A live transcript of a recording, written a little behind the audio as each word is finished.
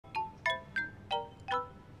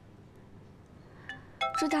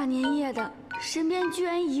这大年夜的，身边居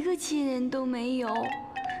然一个亲人都没有。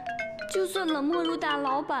就算冷漠如大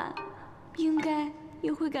老板，应该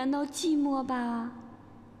也会感到寂寞吧？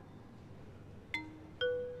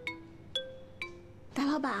大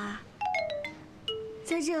老板，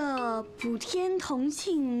在这普天同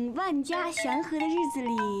庆、万家祥和的日子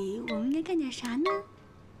里，我们应该干点啥呢？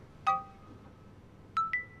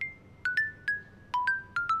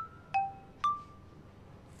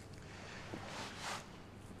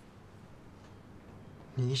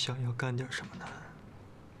 你想要干点什么呢？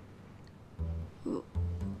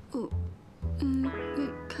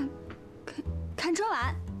看春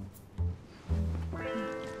晚。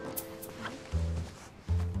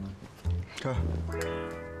这儿。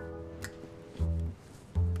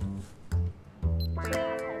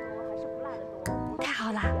太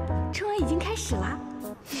好了，春晚已经开始了。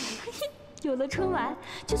有了春晚，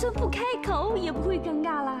就算不开口也不会尴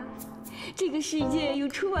尬啦。 这个世界有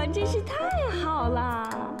春晚真是太好了！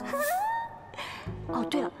哦，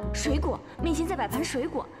对了，水果，面前再摆盘水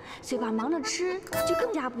果，嘴巴忙着吃，就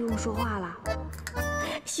更加不用说话了。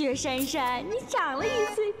雪珊珊，你长了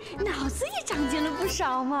1岁，脑子也长进了不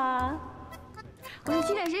少嘛。我去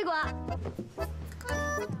切点水果。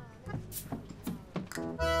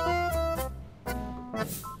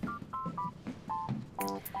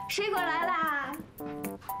水果来啦！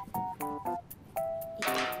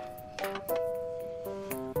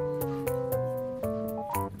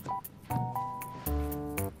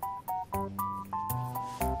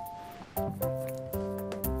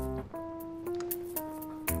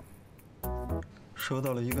 收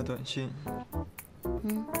到了一个短信。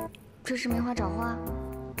这是梅花找花。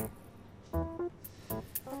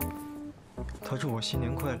他祝我新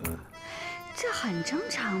年快乐。这很正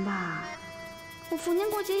常吧？我逢年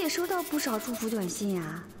过节也收到不少祝福短信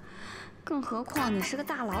呀。更何况你是个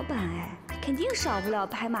大老板哎，肯定少不了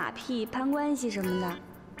拍马屁、攀关系什么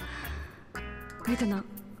的。喂，等等，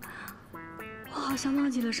我好像忘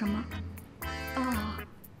记了什么。哦，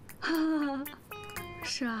哈哈，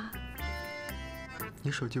是啊。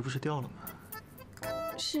 你手机不是掉了吗？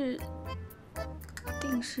是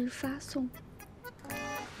定时发送。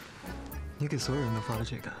你给所有人都发了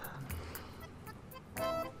这个？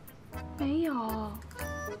没有，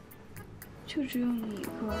就只有你一个。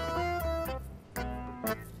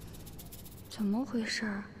怎么回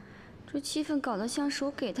事？这气氛搞得像是我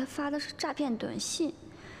给他发的是诈骗短信。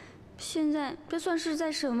现在这算是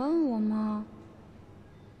在审问我吗？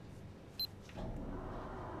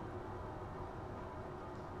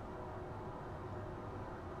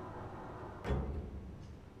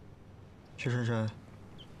 薛珊珊，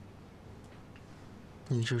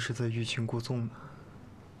你这是在欲擒故纵呢。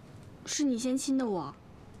是你先亲的我。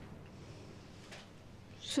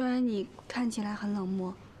虽然你看起来很冷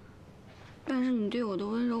漠，但是你对我的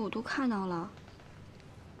温柔我都看到了。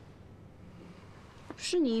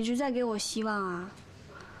是你一直在给我希望啊。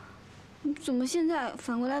你怎么现在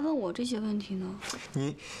反过来问我这些问题呢？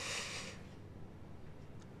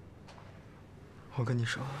我跟你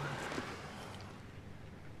说。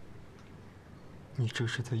 你这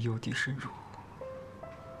是在诱敌深入。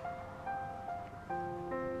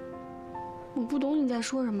我不懂你在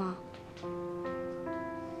说什么。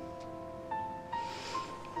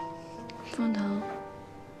方腾，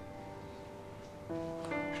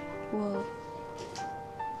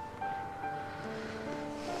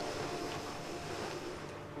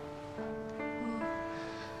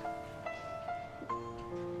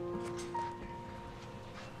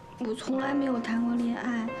我从来没有谈过恋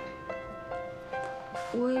爱。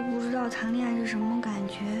 我也不知道谈恋爱是什么感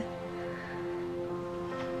觉。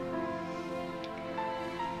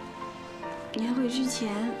年会之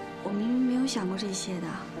前，我明明没有想过这些的。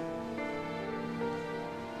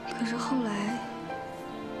可是后来，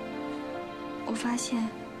我发现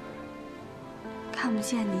看不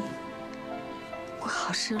见你，我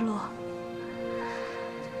好失落。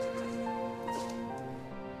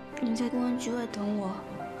你在公安局外等我，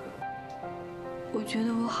我觉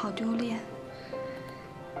得我好丢脸。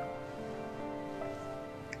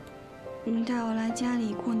 你带我来家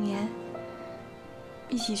里过年，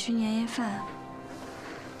一起吃年夜饭。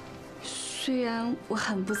虽然我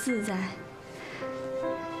很不自在，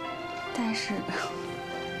但是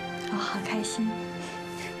我好开心。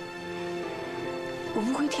我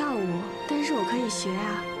不会跳舞，但是我可以学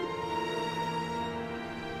啊。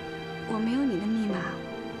我没有你的密码，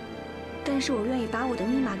但是我愿意把我的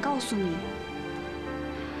密码告诉你。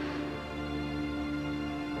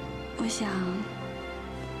我想。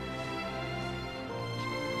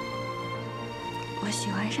 我喜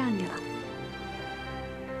欢上你了，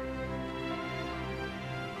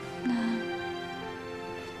那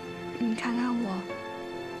你看看我，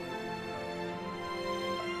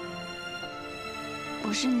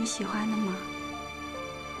我是你喜欢的吗？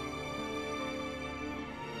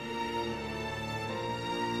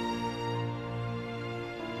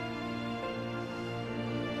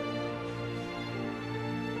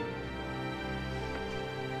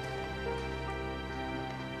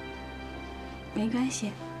没关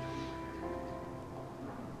系。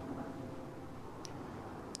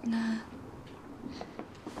那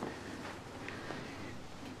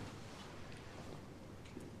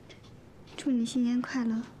祝你新年快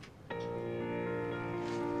乐。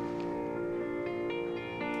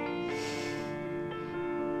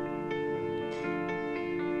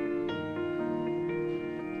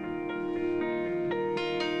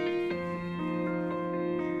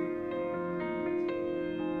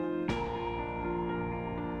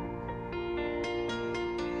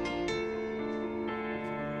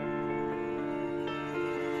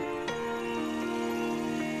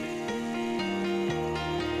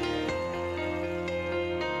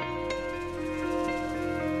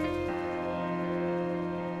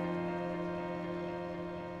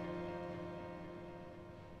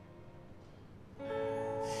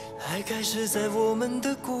爱开始在我们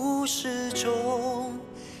的故事中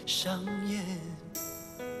上演，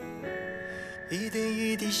一点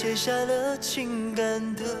一滴写下了情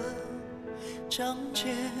感的章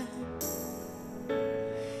节。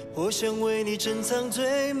我想为你珍藏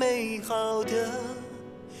最美好的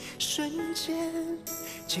瞬间，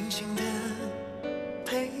静静地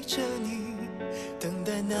陪着你，等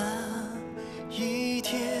待那一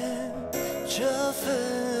天。这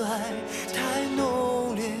份爱太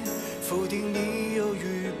浓烈，否定你犹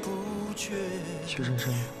豫不决。薛深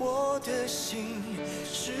深，我的心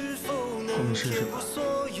是否能后面试试吧。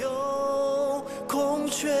所有空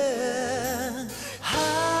缺，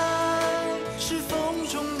爱是风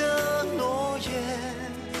中的诺言，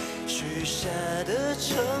许下的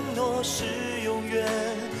承诺是永远，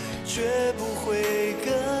绝不会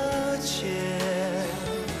搁浅。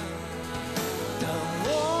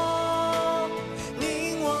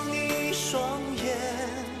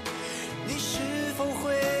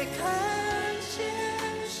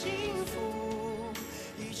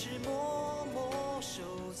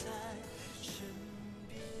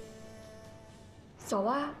走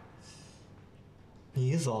啊！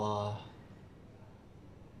你走啊？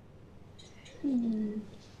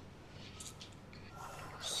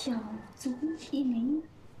小足一枚。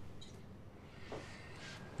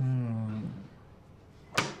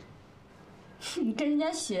你跟人家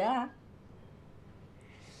学啊？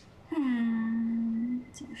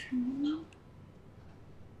叫什么？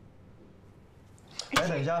哎，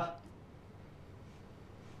等一下，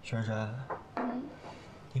轩轩。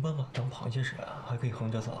你把马当螃蟹吃啊，还可以横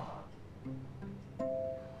着走。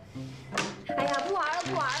哎呀，不玩了，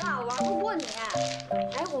不玩了，玩不过你。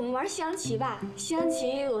哎，我们玩象棋吧，象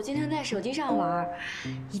棋我经常在手机上玩，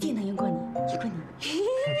一定能赢过你，赢过你。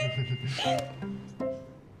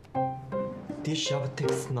Bishop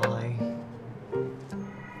takes 9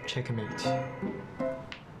 checkmate。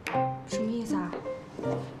什么意思啊？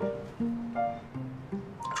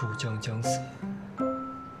主将将死。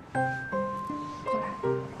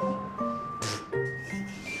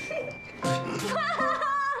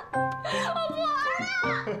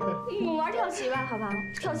我们玩跳棋吧，好不好？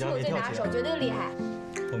跳棋我最拿手，绝对厉害。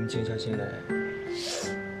我们静下心来，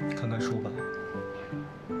看看书吧。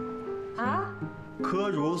啊？柯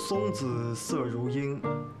如松子，色如樱，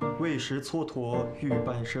未识蹉跎欲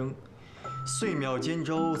半生。岁渺间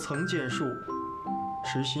舟曾见树，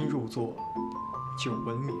时新入座久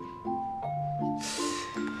闻名。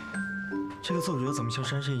这个作者怎么像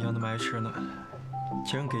山参一样那么爱吃呢？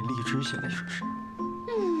竟然给荔枝写了一首诗。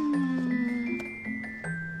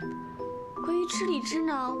关于吃荔枝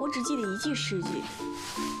呢，我只记得一句诗句，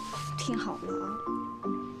听好了啊：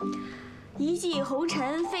一骑红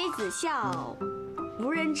尘妃子笑，无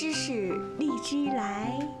人知是荔枝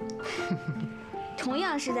来。同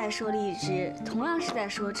样是在说荔枝，同样是在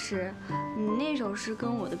说吃，你那首诗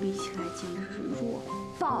跟我的比起来，简直是弱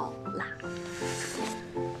爆了。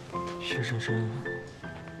薛深深，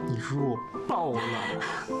你弱爆了。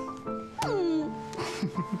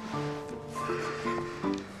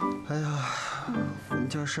哎呀，我们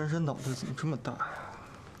家珊珊脑袋怎么这么大呀？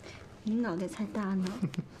你脑袋才大呢。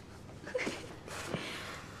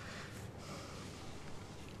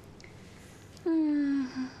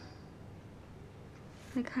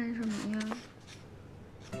还看什么呀？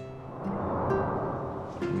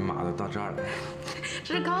你妈的到这儿来！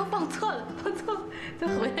这是刚刚放错了，放错了，再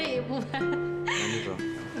回来一部分。那你走。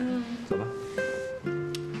走吧。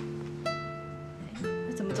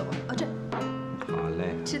怎么走啊？哦，这。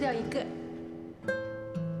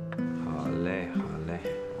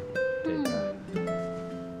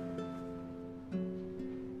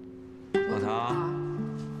糖，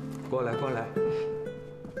过来过来。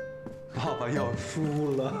爸爸要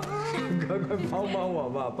输了，快快帮帮我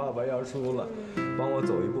吧！爸爸要输了，帮我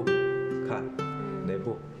走一步，看哪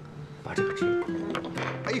步？把这个吃了。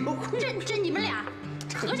哎呦，这你们俩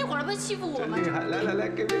合起伙来不欺负我吗？厉害！来来来，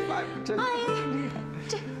给你把这。哎呀，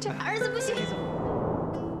这儿子不行。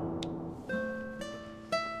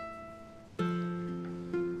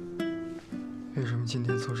为什么今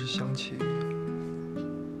天总是想起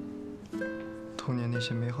童年那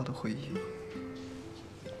些美好的回忆？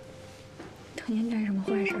童年干什么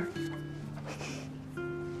坏事儿？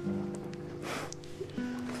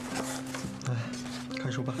来，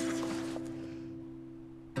看书吧。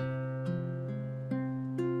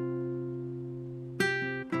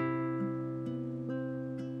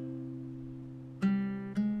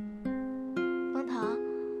风腾，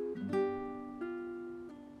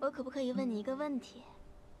我可不可以问你一个问题？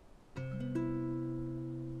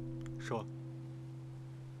说。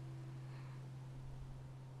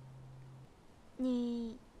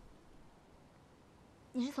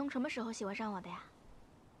你是从什么时候喜欢上我的呀？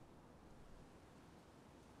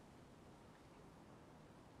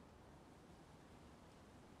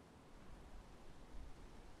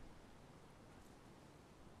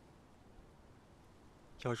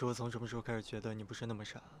要说从什么时候开始觉得你不是那么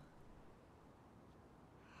傻，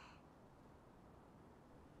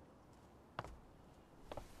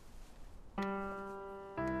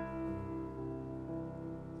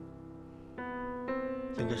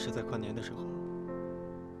应该是在跨年的时候，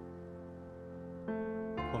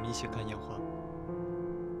我们一起看烟花。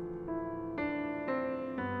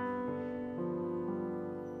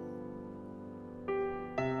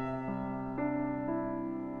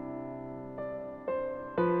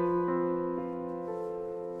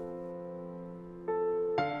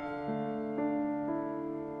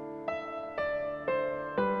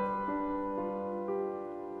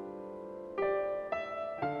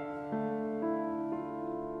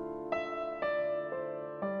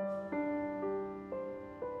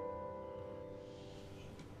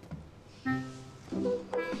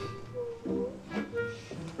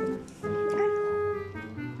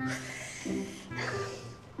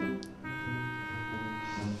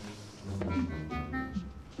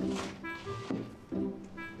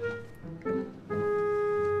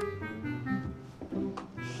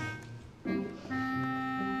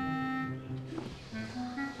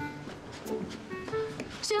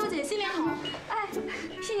萱小姐，新年好！哎，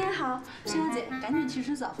新年好！萱小姐，赶紧去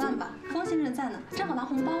吃早饭吧，风先生在呢，正好拿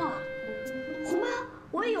红包啊！红包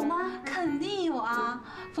我也有吗？肯定有啊，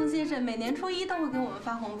风先生每年初一都会给我们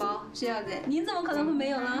发红包。萱小姐，您怎么可能会没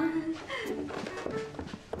有呢？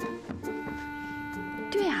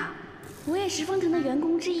对啊，我也是风腾的员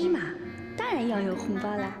工之一嘛，当然要有红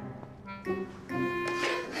包啦。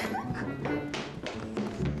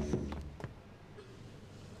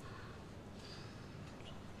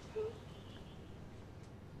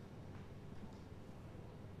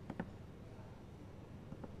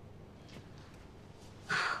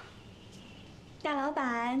大老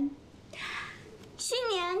板，新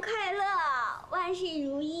年快乐，万事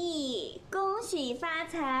如意，恭喜发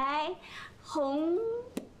财，红。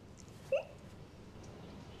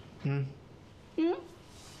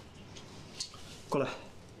过来。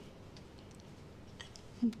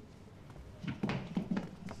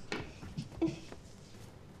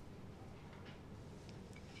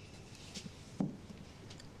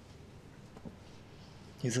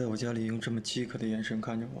你在我家里用这么饥渴的眼神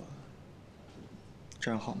看着我，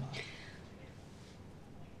这样好吗？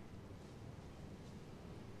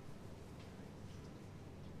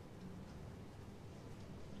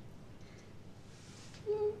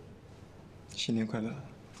新年快乐，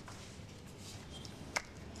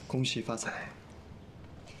恭喜发财。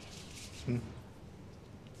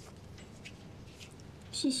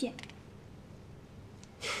谢谢。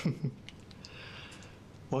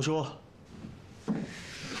王叔，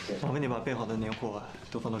麻烦你把备好的年货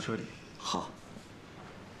都放到车里。好。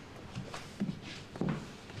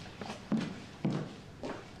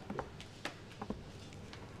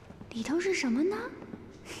里头是什么呢？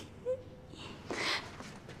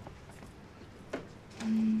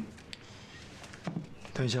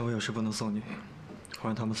等一下我有事不能送你，我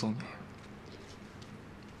让他们送你。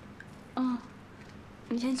哦，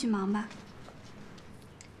你先去忙吧。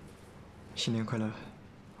新年快乐。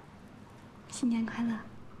新年快乐。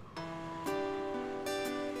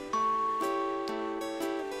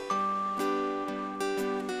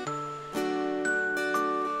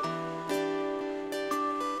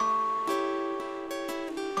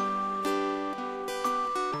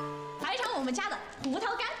来一场我们家的葡萄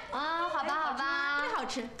干啊，好吧，好吧。真好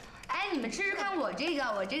吃。哎，你们吃吃看我这个，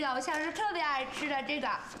我小时候特别爱吃的这个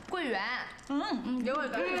桂圆。给我一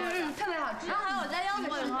个。特别好吃。然后还有咱腰子也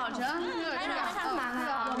很好吃。还有干嘛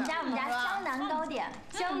呢？我们家江南糕点。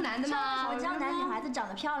江南的吗？我江南女孩子长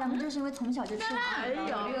得漂亮吗？就是因为从小就吃。哎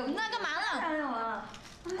呦，那干嘛呢？太亮了。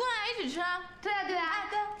过来一起吃。对啊。哎，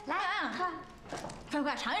对，来，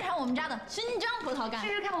快尝一尝我们家的新疆葡萄干。试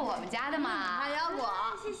试看我们家的嘛。还腰果。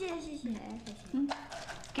谢谢。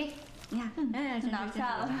给，你看，拿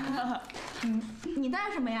下了。你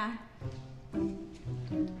带什么呀？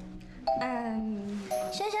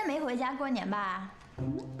轩轩没回家过年吧？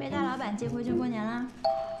被大老板接回去过年了。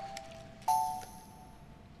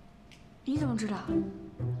你怎么知道？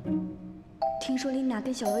听说琳娜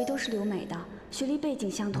跟小薇都是留美的，学历背景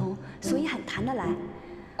相同，所以很谈得来。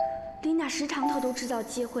琳娜时常偷偷制造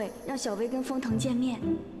机会让小薇跟封腾见面，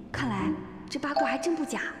看来这八卦还真不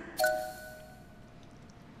假。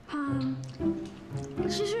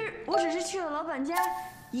其实我只是去了老板家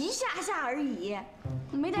一下而已，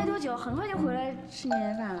没待多久，很快就回来吃年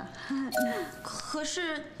夜饭了。可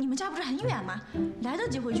是你们家不是很远吗？来得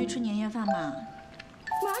及回去吃年夜饭吗？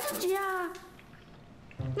来得及啊！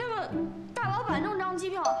那个大老板弄张机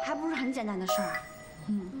票还不是很简单的事儿。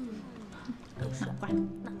难怪。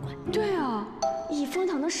对啊，以封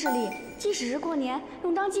腾的势力，即使是过年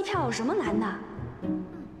弄张机票有什么难的？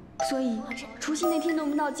所以除夕那天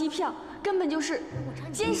弄不到机票，根本就是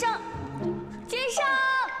奸商！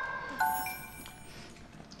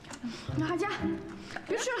阿佳，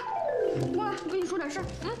别吃了，过来，我跟你说点事儿。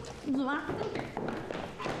怎么？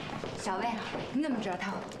小薇，你怎么知道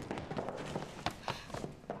他？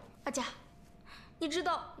阿佳，你知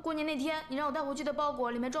道过年那天你让我带回去的包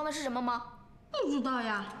裹里面装的是什么吗？不知道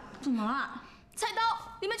呀。怎么了？菜刀，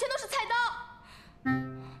里面全都是菜刀。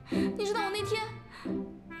你知道我那天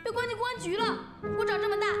被关进公安局了，我长这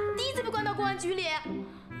么大第一次被关到公安局里。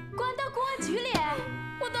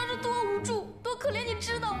我当时多无助，多可怜，你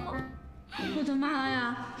知道吗？我的妈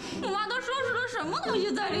呀！我妈都收拾了什么东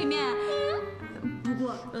西在里面？不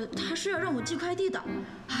过她是要让我寄快递的。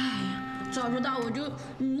哎呀，早知道我就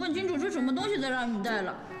问清楚是什么东西再让你带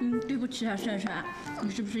了。对不起啊，珊珊，你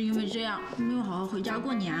是不是因为这样没有好好回家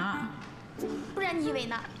过年啊？不然你以为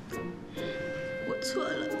呢？我错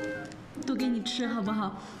了，多给你吃好不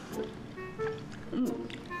好？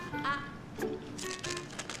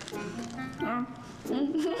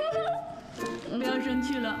不要生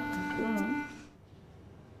气了。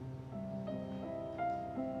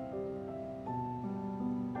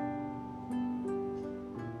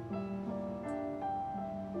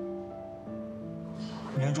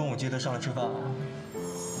明天中午接他上来吃饭。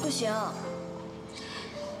不行，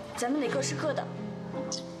咱们得各吃各的。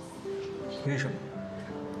为什么？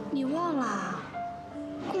你忘了，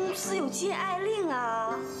公司有禁爱令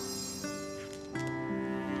啊。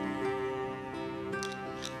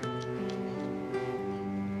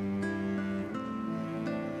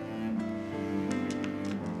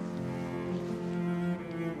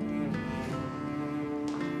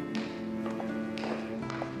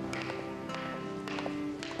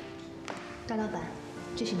大老板，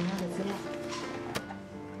这是您要的资料。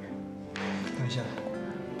等一下，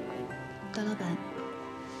大老板，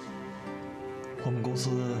我们公司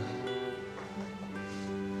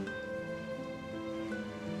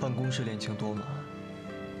办公室恋情多吗？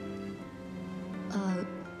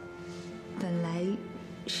本来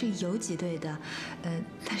是有几对的，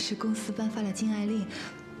但是公司颁发了禁爱令，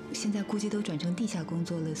现在估计都转成地下工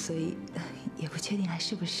作了，所以也不确定还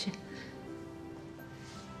是不是。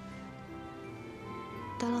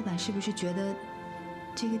大老板是不是觉得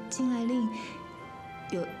这个禁爱令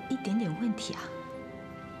有一点点问题啊？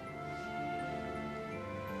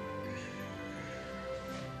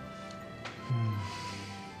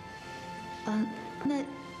那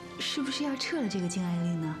是不是要撤了这个禁爱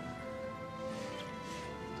令呢？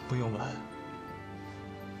不用吧，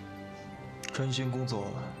专心工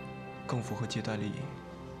作更符合接待利益。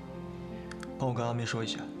帮我跟阿妹说一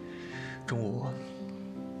下，中午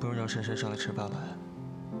不用让珊珊上来吃饭了。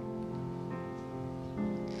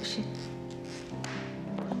是。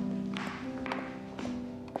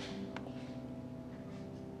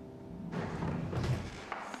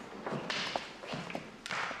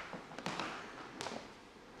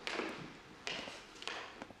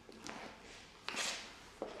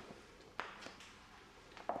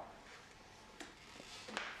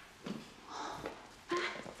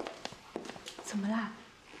怎么啦？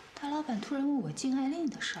大老板突然问我禁爱令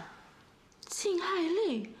的事儿。禁爱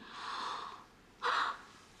令？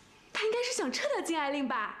他应该是想撤掉禁爱令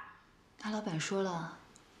吧？大老板说了，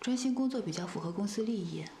专心工作比较符合公司利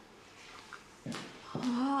益。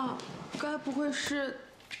啊，该不会是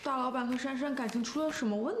大老板和珊珊感情出了什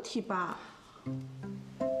么问题吧？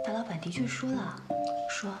大老板的确说了，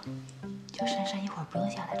说叫珊珊一会儿不用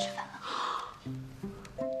下来吃饭了。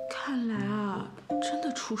看来啊，真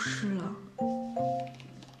的出事了。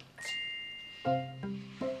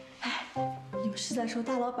哎，你们是在说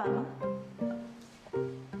大老板吗？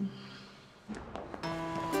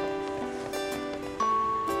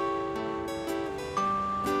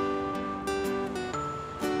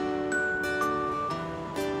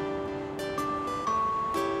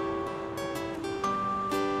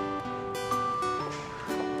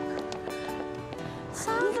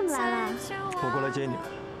你怎么来了？我过来接你了，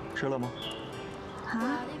吃了吗？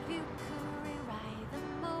啊？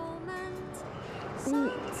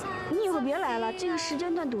你以后别来了，这个时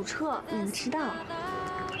间段堵车，免得迟到。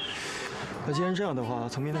那既然这样的话，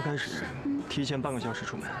从明天开始，提前半个小时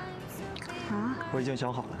出门。啊？我已经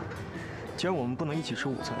想好了，既然我们不能一起吃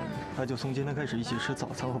午餐，那就从今天开始一起吃早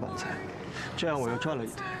餐和晚餐，这样我又赚了一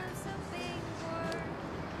顿。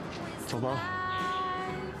走吧。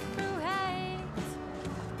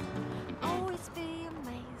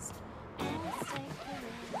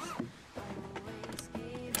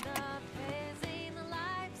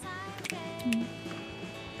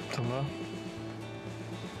怎么了？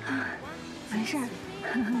没事儿。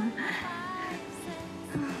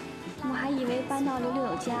我还以为搬到柳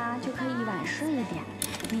柳家就可以晚睡一点，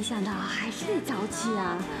没想到还是得早起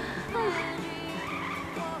啊！哎，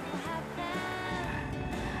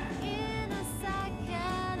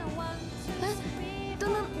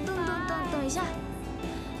等一下，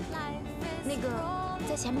那个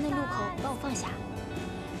在前面那路口帮我放下，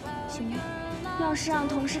行吗？要是让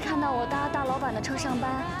同事看到我搭大老板的车上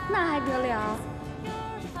班，那还得了？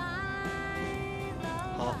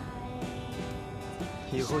好，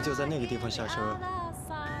以后就在那个地方下车，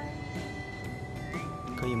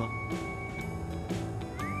可以吗？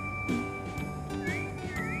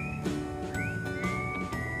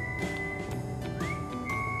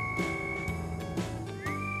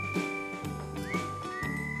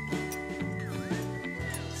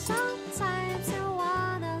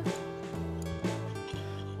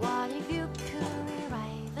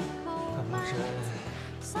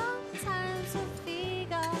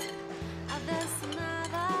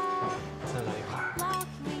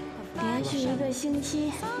一个星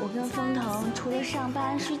期，我跟风腾除了上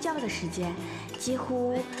班睡觉的时间，几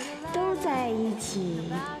乎都在一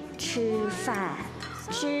起吃饭。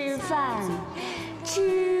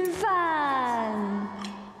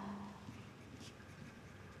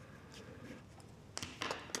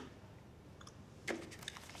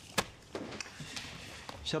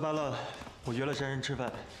下班了，我约了珊珊吃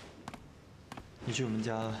饭。你去我们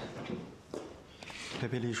家陪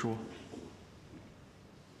陪丽叔。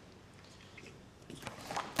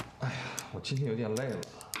哎呀，我今天有点累了，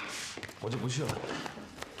我就不去了，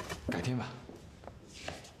改天吧。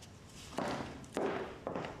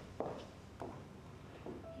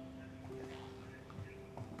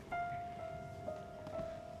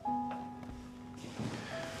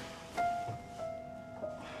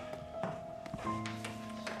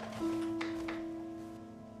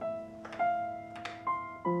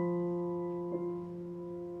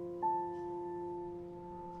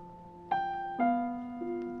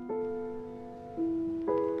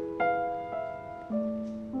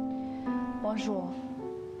王叔，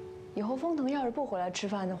以后风腾要是不回来吃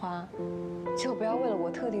饭的话，就不要为了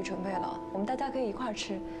我特地准备了，我们大家可以一块儿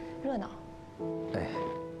吃，热闹。哎，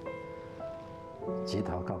吉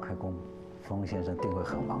桃刚开工，风先生定会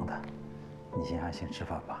很忙的，你先安心吃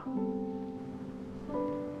饭吧。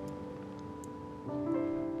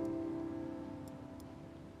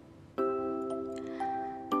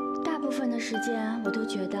大部分的时间，我都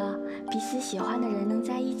觉得彼此喜欢的人能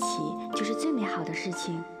在一起，就是最美好的事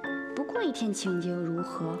情。不过一天情又如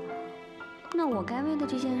何？那我该为了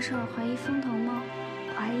这件事怀疑风腾吗？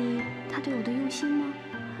怀疑他对我的用心吗？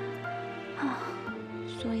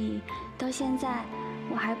所以到现在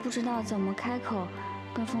我还不知道怎么开口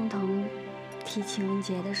跟风腾提情人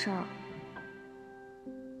节的事儿。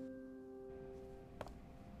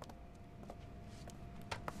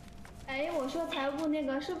哎，我说财务部那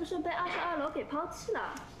个是不是被22楼给抛弃了？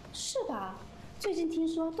是吧？最近听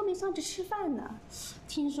说都没上去吃饭呢。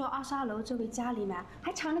听说22楼这位家里面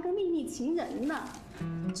还藏了个秘密情人呢。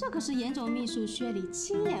这可是严总秘书薛礼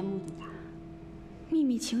亲眼目睹的。秘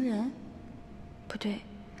密情人？不对，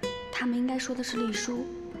他们应该说的是丽叔。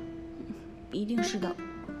一定是的。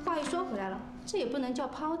话又说回来了，这也不能叫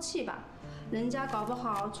抛弃吧？人家搞不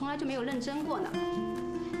好从来就没有认真过呢。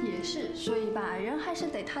也是，所以吧，人还是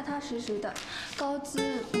得踏踏实实的，高姿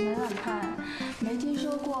不能乱攀。没听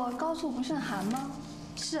说过高处不胜寒吗？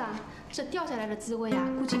是啊，这掉下来的滋味啊，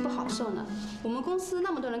估计不好受呢。我们公司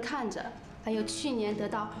那么多人看着，还有去年得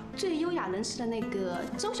到最优雅人士的那个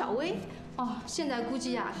周小薇，哦，现在估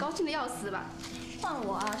计啊，高兴的要死吧。换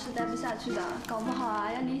我啊，是待不下去的，搞不好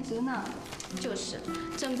啊要离职呢。就是，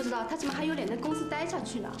真不知道他怎么还有脸在公司待下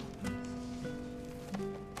去呢。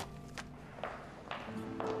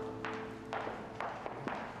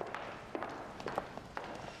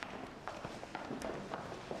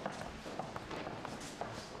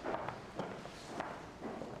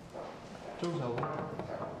周小薇。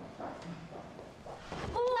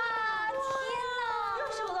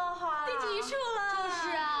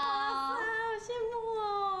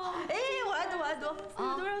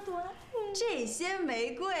这些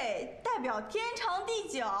玫瑰代表天长地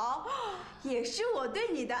久，也是我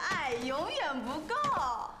对你的爱永远不够。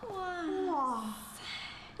哇，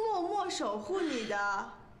默默守护你的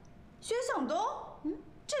薛向东，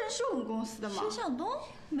这人是我们公司的吗？薛向东，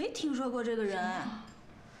没听说过这个人。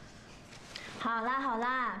好啦好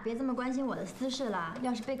啦，别这么关心我的私事了，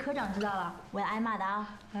要是被科长知道了，我要挨骂的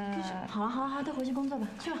啊。好了好了好了，都回去工作吧，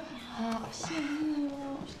去吧。好羡慕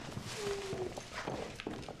哦。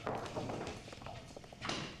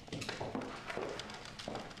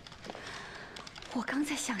我刚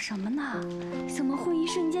在想什么呢？怎么会一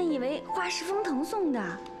瞬间以为话是风腾送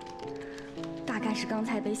的？大概是刚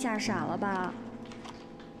才被吓傻了吧。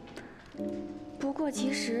不过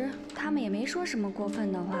其实他们也没说什么过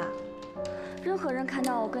分的话。任何人看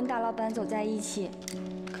到我跟大老板走在一起，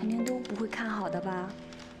肯定都不会看好的吧？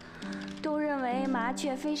都认为麻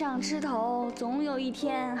雀飞上枝头，总有一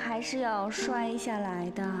天还是要摔下来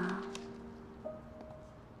的。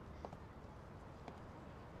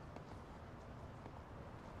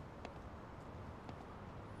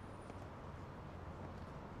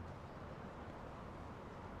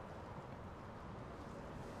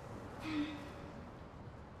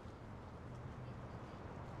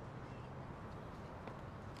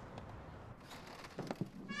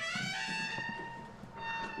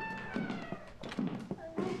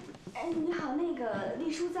你好，那个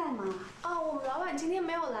丽叔在吗？哦，我们老板今天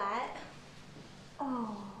没有来。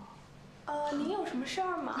哦。您有什么事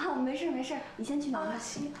儿吗？啊，没事没事，你先去忙吧。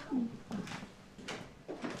行。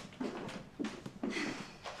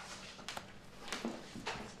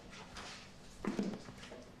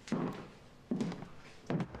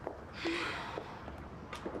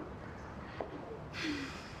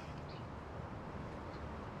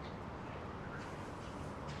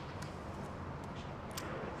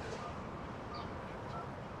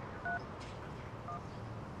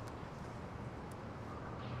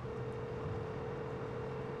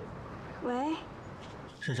喂，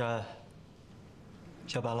珊珊，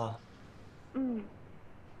下班了？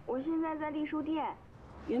我现在在丽书店，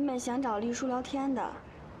原本想找丽叔聊天的，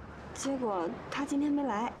结果他今天没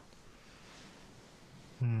来。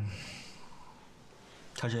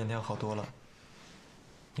他这两天好多了，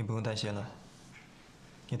你不用担心了。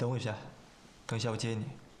你等我一下，等一下我接你。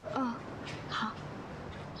哦，好。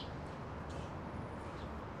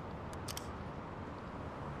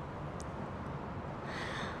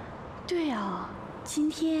对哦，今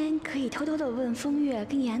天可以偷偷的问风月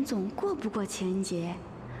跟严总过不过情人节。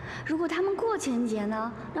如果他们过情人节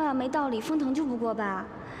呢，那没道理风腾就不过吧？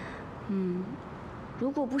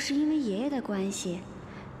如果不是因为爷爷的关系，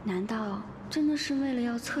难道真的是为了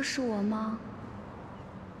要测试我吗？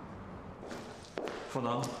风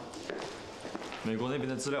腾，美国那边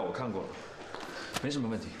的资料我看过了，没什么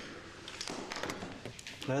问题。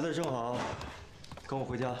来的正好，跟我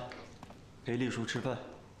回家，陪丽叔吃饭。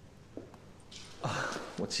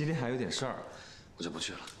我今天还有点事儿，我就不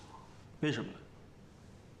去了。为什么？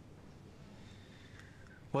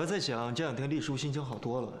我还在想，这两天丽叔心情好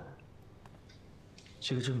多了。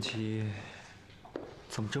这个郑琪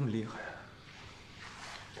怎么这么厉害啊？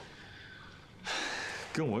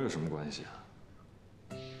跟我有什么关系啊？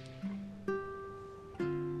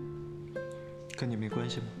跟你没关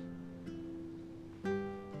系吗？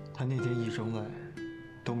他那天一整晚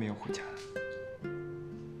都没有回家。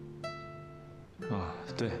啊，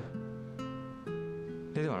对，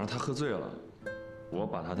那天晚上他喝醉了，我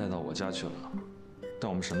把他带到我家去了，但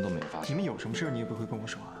我们什么都没发现。你们有什么事你也不会跟我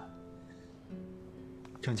说啊？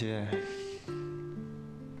郑杰，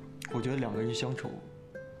我觉得两个人相处，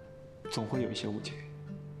总会有一些误解。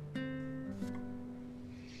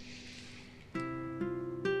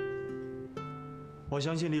我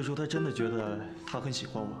相信丽叔他真的觉得他很喜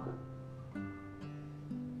欢我，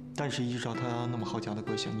但是依照他那么好强的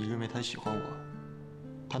个性，你认为他喜欢我？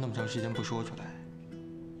他那么长时间不说出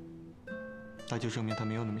来，那就证明他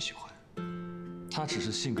没有那么喜欢。他只是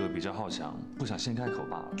性格比较好强，不想先开口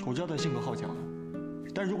罢了。我知道他性格好强，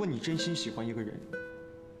但如果你真心喜欢一个人，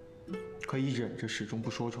可以忍着始终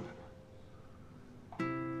不说出来吗？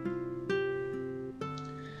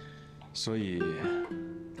所以，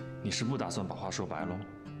你是不打算把话说白喽？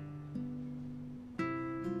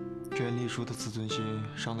这丽叔的自尊心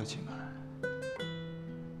伤了进来。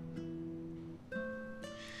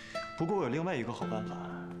不过我有另外一个好办法，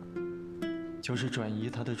就是转移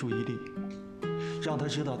他的注意力，让他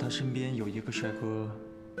知道他身边有一个帅哥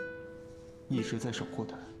一直在守护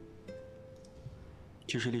他。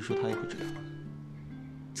其实丽叔他也会知道，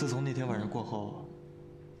自从那天晚上过后，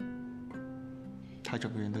他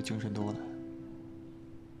整个人都精神多了。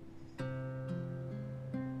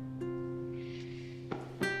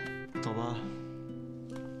走吧。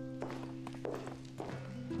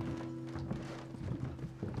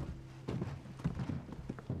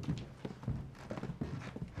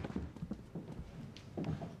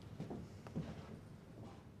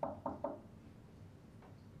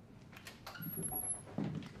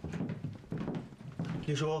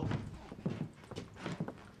丽叔，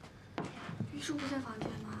玉叔不在房间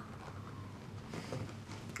吗？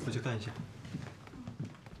我去看一下。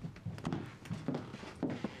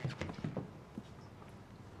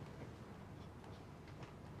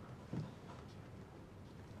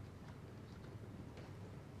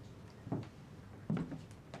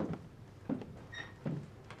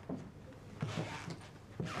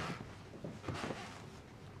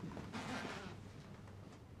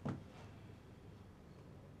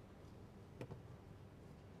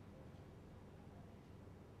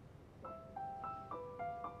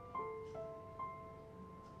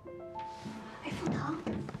哎，凤腾，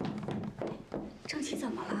郑琪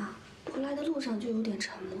怎么了？回来的路上就有点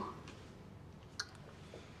沉默。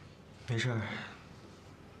没事儿，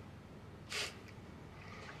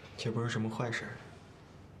也不是什么坏事。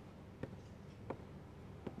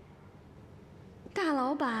大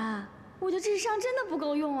老板，我的智商真的不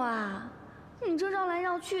够用啊！你这绕来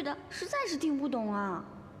绕去的，实在是听不懂啊。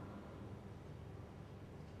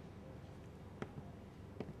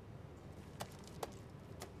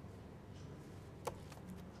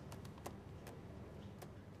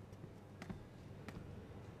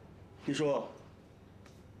丽叔，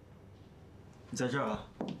你在这儿啊？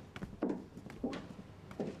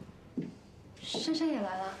珊珊也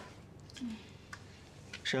来了。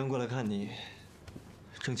珊珊过来看你，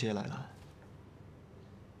郑琪也来了。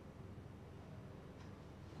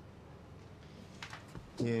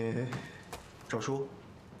你找书？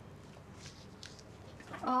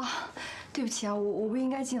啊，对不起啊，我不应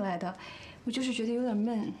该进来的，我就是觉得有点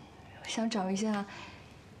闷，想找一下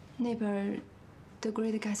那本《The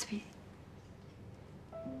Great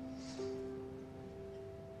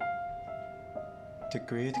Gatsby》。The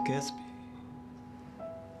Great Gatsby，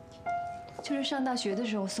 就是上大学的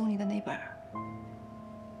时候送你的那本，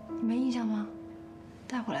你没印象吗？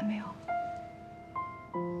带回来没有？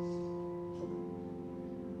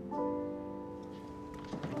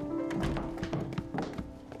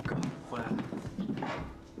回来了。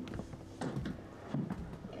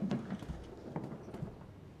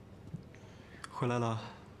回来了。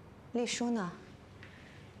丽叔呢？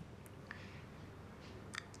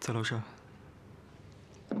在楼上。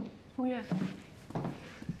风月，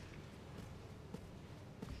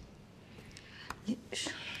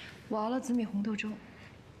我熬了紫米红豆粥。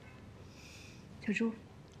小朱，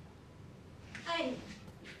哎，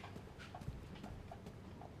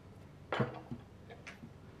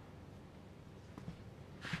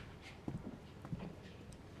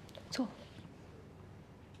坐。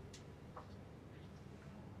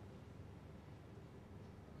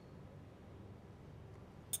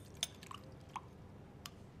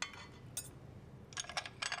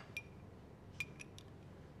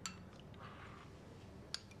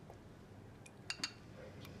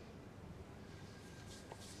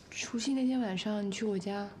除夕那天晚上，你去我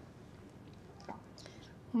家，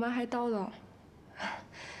我妈还叨叨，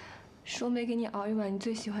说没给你熬一碗你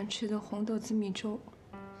最喜欢吃的红豆紫米粥，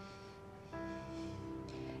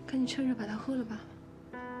赶紧趁热把它喝了吧。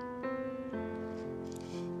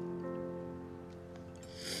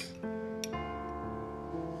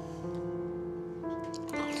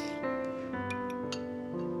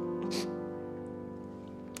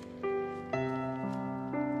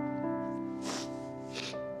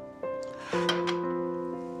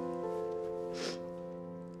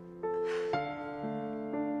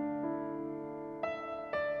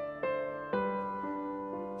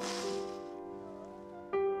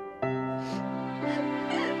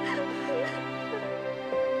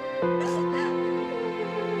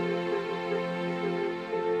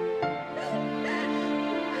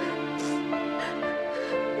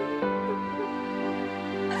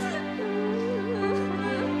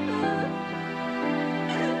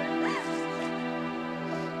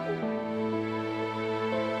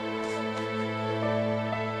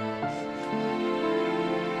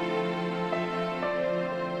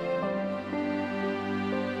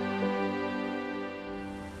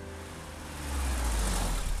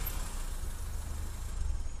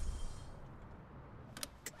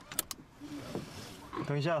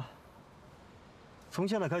等一下，从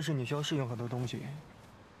现在开始你需要适应很多东西，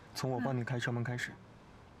从我帮你开车门开始。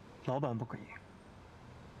老板不可以，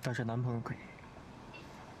但是男朋友可以。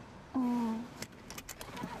哦。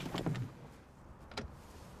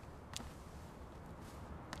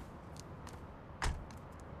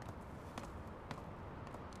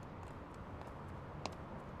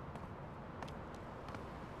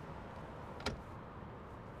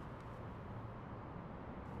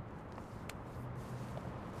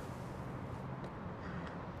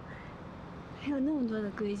还有那么多的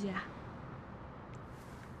规矩啊！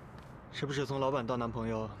是不是从老板到男朋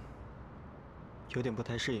友有点不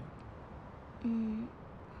太适应？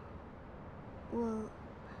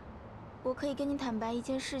我可以跟你坦白一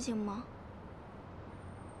件事情吗？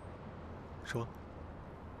说。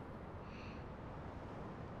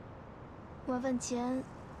晚饭前，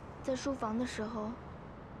在书房的时候，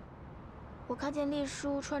我看见丽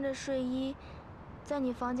叔穿着睡衣，在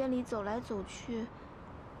你房间里走来走去。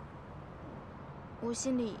我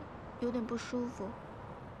心里有点不舒服，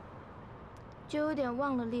就有点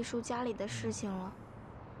忘了丽叔家里的事情了。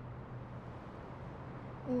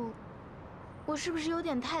我是不是有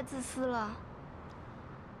点太自私了？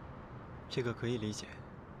这个可以理解。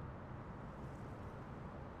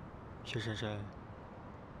薛珊珊，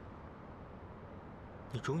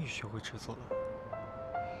你终于学会知足了。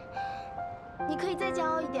你可以再骄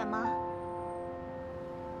傲一点吗？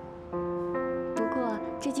不过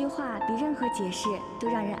这句话比任何解释都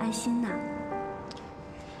让人安心呢。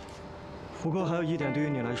不过还有一点对于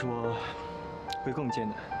你来说会更艰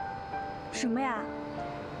难。什么呀？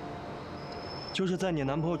就是在你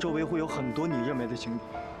男朋友周围会有很多你认为的情侣，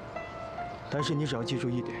但是你只要记住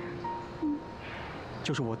一点，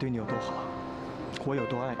就是我对你有多好，我有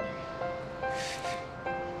多爱你，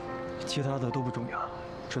其他的都不重要，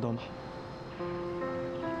知道吗？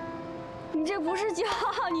你这不是骄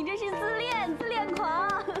傲，你这是自恋狂。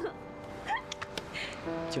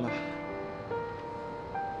进来。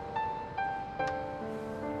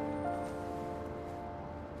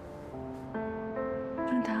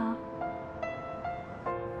郑腾，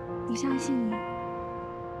我相信你。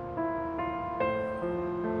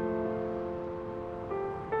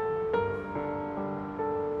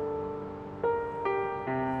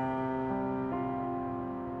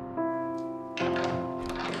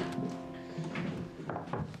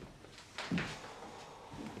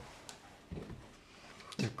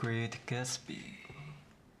The Great Gatsby。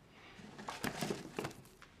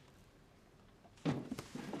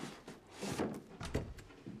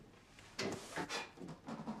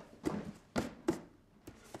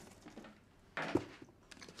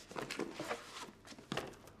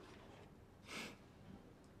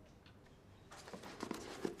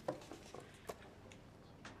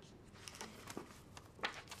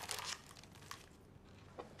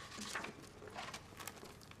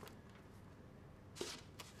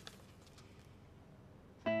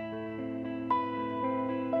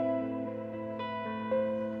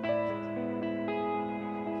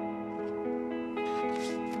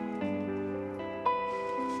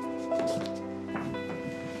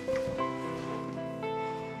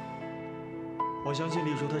我相信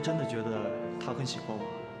丽叔，他真的觉得他很喜欢我。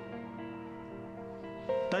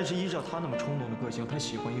但是依照他那么冲动的个性，他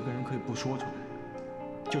喜欢一个人可以不说出来，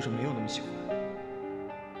就是没有那么喜欢。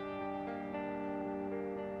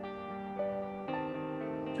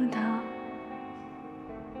郑腾，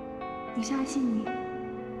我相信你。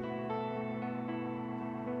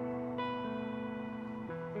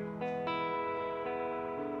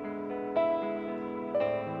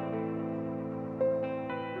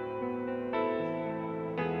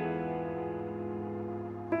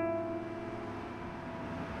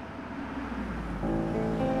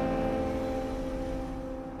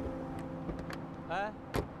哎，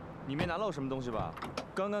你没拿漏什么东西吧？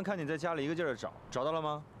刚刚看你在家里一个劲儿的找，找到了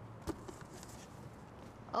吗？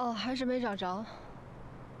哦，还是没找着。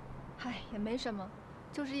嗨，也没什么，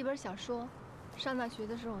就是一本小说，上大学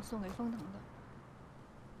的时候我送给封腾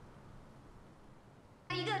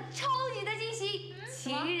的。一个超级的惊喜，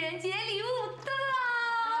情人节礼物的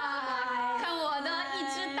啦！看我的一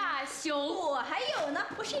只大熊，我还有呢，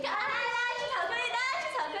我是一个来吃巧克力的，吃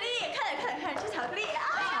巧克力，看，吃巧克力啊！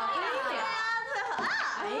特别好啊！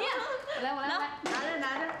哎呀，我来，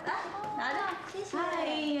拿着，谢谢。哎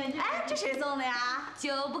呀，哎，这谁送的呀？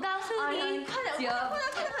就不告诉你，快点！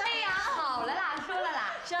哎呀，好了啦，说了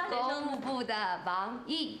啦，公务部的王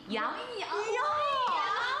一阳。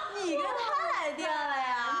你跟他来电了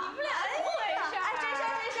呀？你们俩怎么回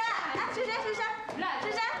事？哎，芝珊，来，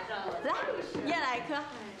也来一颗。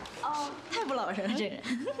哦，太不老实了，这人。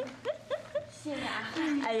谢谢啊。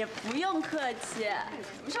哎呀，不用客气，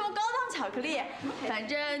什么高档巧克力，反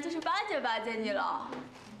正就是巴结巴结你了。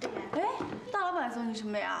哎，大老板送你什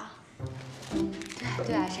么呀？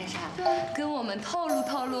对啊，珊珊，跟我们透露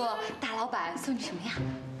透露，大老板送你什么呀？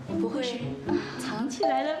不会是藏起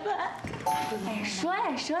来了吧？哎，说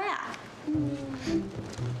呀说呀。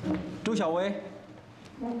杜小薇。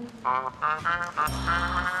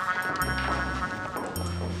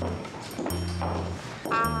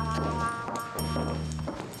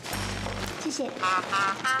谢谢。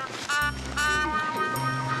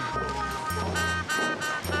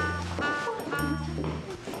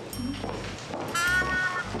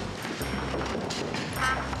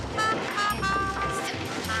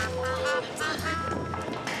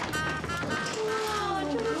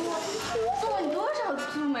送你多少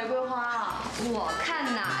束玫瑰花啊？我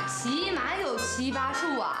看呐，起码有7、8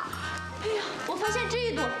束啊。哎呀，我发现这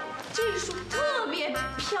一束特别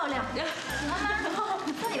漂亮。喜欢吗？送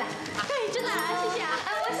你吧。哎，真的啊，谢谢啊。哎，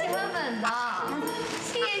我喜欢粉的，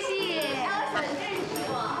谢谢。哎，我喜欢这一束。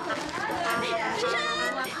珊珊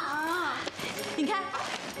啊，你看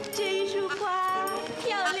这一束花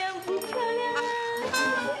漂亮不漂亮啊？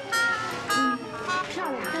漂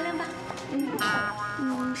亮，漂亮吧？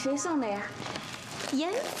谁送的呀？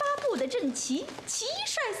研发部的郑奇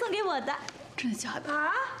帅送给我的。真的假的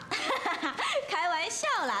啊？开玩笑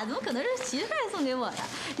啦，怎么可能是齐帅送给我的？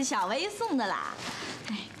是小薇送的啦。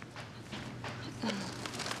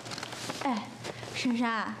哎，珊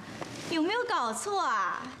珊，有没有搞错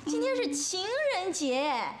啊？今天是情人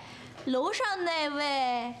节，楼上那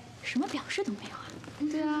位什么表示都没有啊？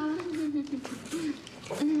对啊。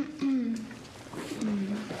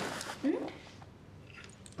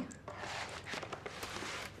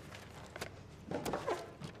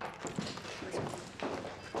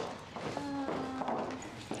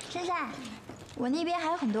珊珊，我那边还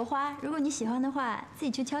有很多花，如果你喜欢的话，自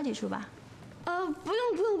己去挑几束吧。不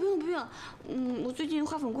用，我最近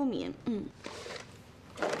花粉过敏。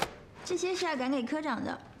这些是要赶给科长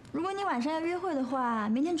的，如果你晚上要约会的话，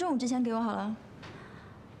明天中午之前给我好了。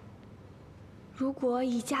如果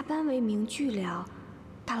以加班为名拒了，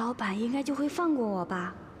大老板应该就会放过我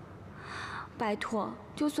吧？拜托，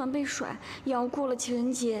就算被甩，也要过了情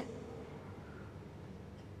人节。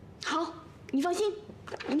好，你放心，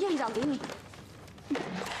明天一早给你。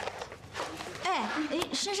哎，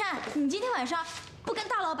珊珊，你今天晚上不跟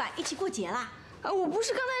大老板一起过节啦？我不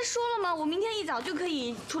是刚才说了吗？我明天一早就可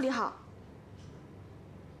以处理好。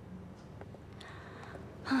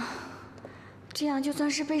这样就算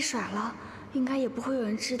是被甩了，应该也不会有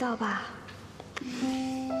人知道吧？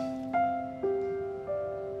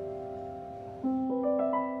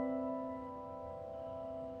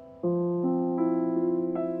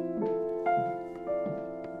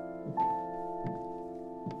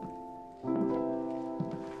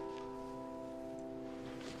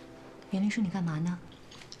袁律师，你干嘛呢？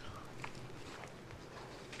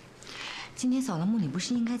今天扫了墓，你不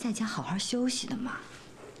是应该在家好好休息的吗？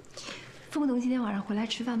凤东今天晚上回来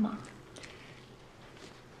吃饭吗？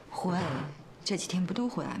会，这几天不都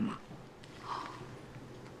回来吗？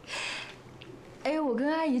哎，我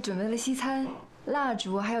跟阿姨准备了西餐，蜡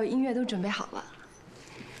烛还有音乐都准备好了。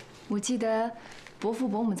我记得伯父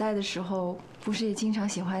伯母在的时候，不是也经常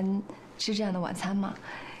喜欢吃这样的晚餐吗？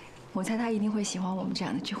我猜他一定会喜欢我们这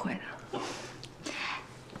样的聚会的。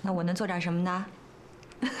那我能做点什么呢？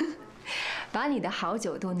把你的好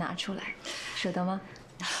酒都拿出来，舍得吗？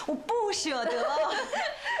我不舍得。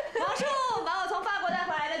王叔，把我从法国带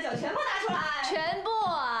回来的酒全部拿出来。全部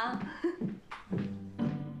啊！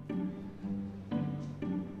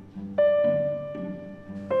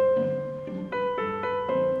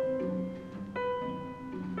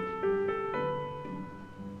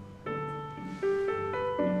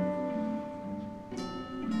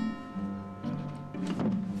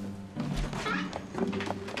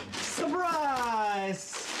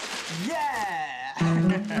 Surprise! Yeah!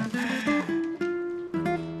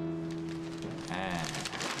 哎，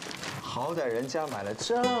好歹人家买了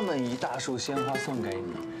这么一大束鲜花送给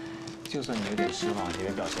你，就算你有点失望，也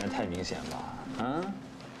别表现得太明显吧？啊？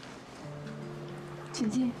请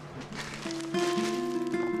进。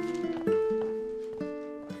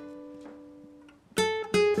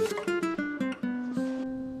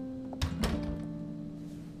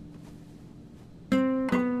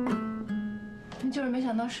就是没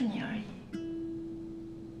想到是你而已。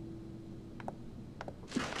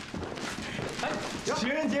情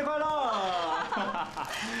人节快乐！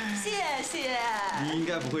谢谢。你应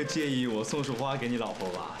该不会介意我送束花给你老婆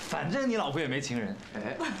吧？反正你老婆也没情人。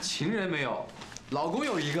哎，情人没有，老公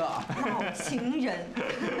有一个。老情人。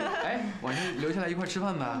哎，晚上留下来一块吃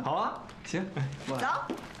饭呗？好啊，行，过来。走。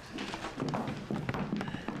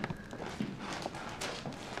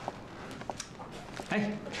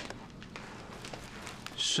哎，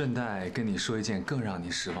顺带跟你说一件更让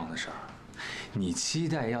你失望的事儿，你期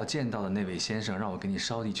待要见到的那位先生让我给你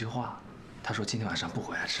捎了一句话，他说今天晚上不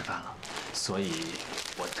回来吃饭了，所以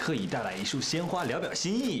我特意带来一束鲜花聊表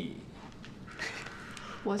心意。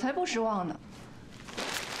我才不失望呢。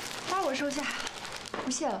花我收下，不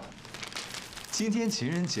谢了。今天情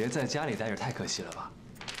人节在家里待着太可惜了吧？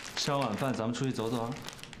吃完晚饭咱们出去走走啊，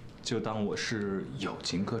就当我是友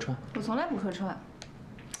情客串。我从来不客串。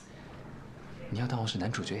你要当我是男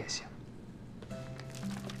主角也行。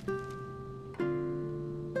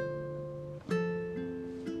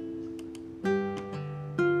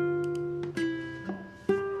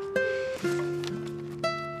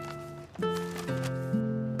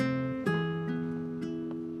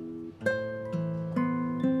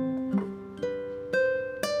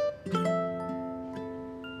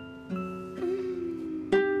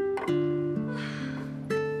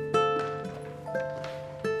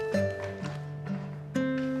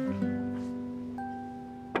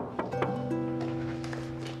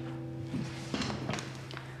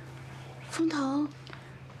风腾。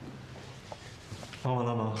帮完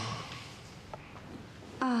了吗？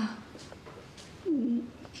啊，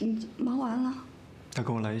忙完了。那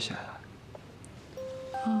跟我来一下。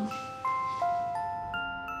嗯。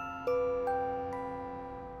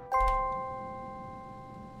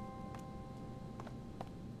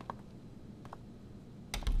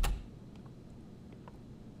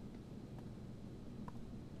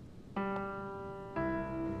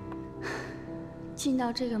进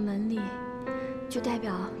到这个门里，就代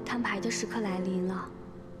表摊牌的时刻来临了。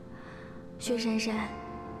薛珊珊，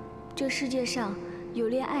这世界上有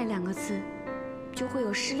恋爱2个字，就会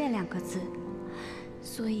有失恋2个字，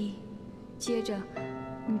所以，接着，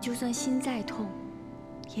你就算心再痛，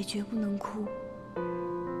也绝不能哭。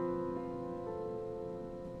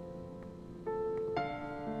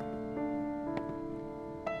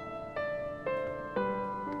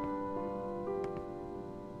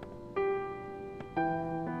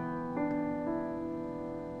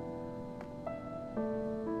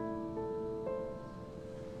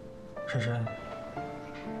珊珊，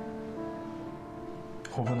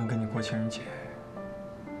我不能跟你过情人节。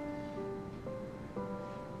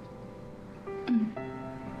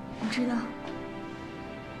我知道。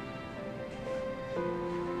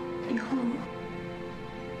以后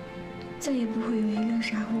再也不会有一个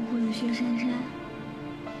傻乎乎的薛珊珊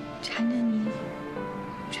缠着你，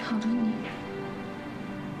吵着你，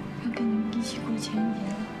要跟你一起过情人节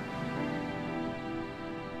了。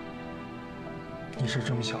你是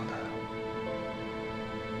这么想的？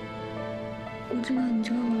我知道你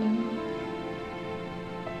找我了。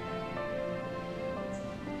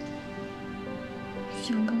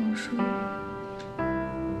想跟我说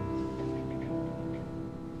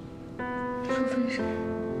分手。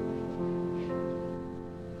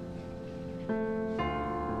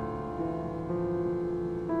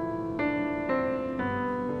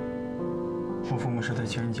我父母是在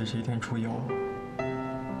情人节这一天出游，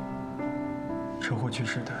车祸去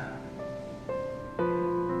世的。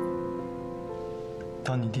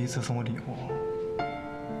当你第一次送我礼物，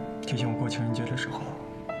提醒我过情人节的时候，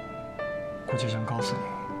我就想告诉你。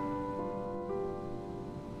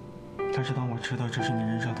但是当我知道这是你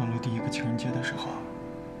人生当中第一个情人节的时候，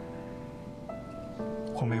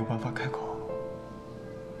我没有办法开口。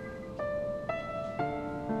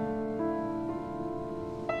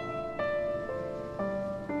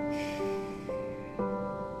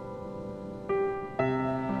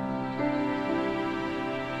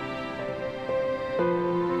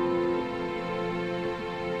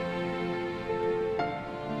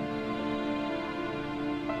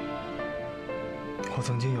我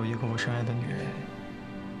曾经有一个我深爱的女人，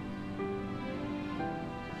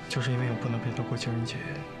就是因为我不能陪她过情人节，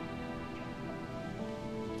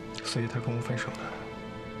所以她跟我分手了。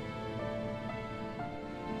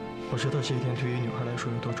我知道这一天对于女孩来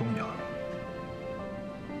说有多重要，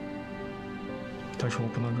但是我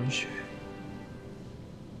不能允许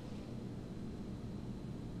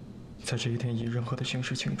在这一天以任何的形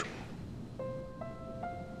式庆祝。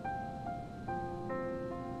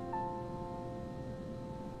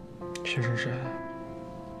薛珊珊，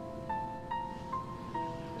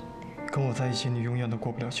跟我在一起，你永远都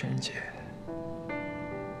过不了情人节。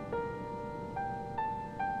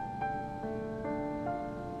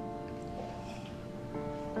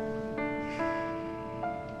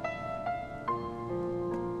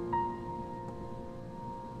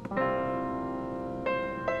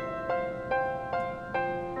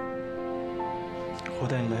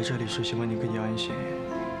来这里是希望你可以安心，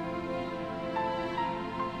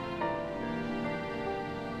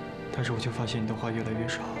但是我就发现你的话越来越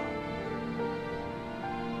少，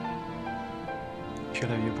越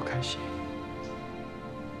来越不开心。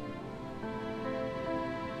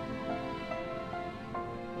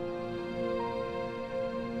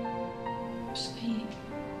所以，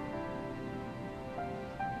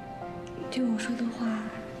对我说的话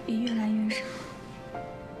也越来越少。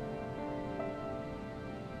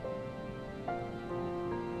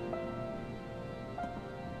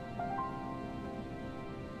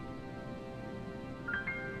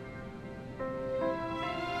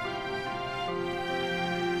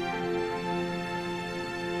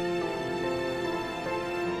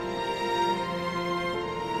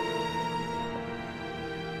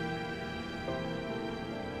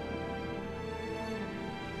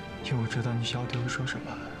因为我知道你想要对我说什么，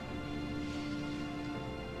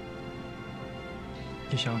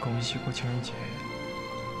你想要跟我一起过情人节，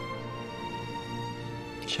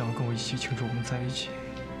想要跟我一起庆祝我们在一起。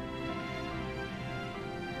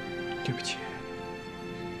对不起，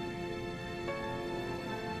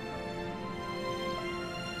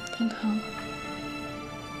腾腾，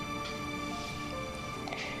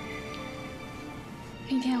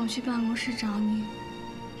那天我去办公室找你，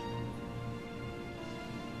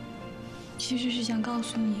其实是想告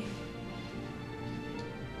诉你，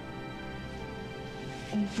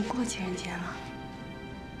我们不过情人节了。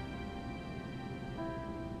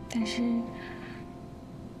但是，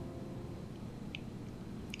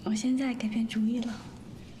我现在改变主意了。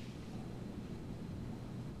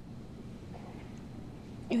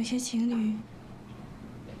有些情侣，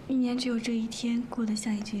一年只有这一天过得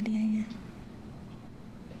像一对恋人，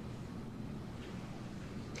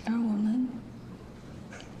而我们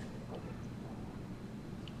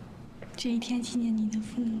这一天纪念你的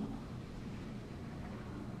父母，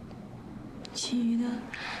其余的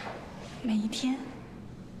每一天，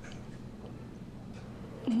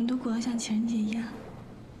你们都过得像情人节一样，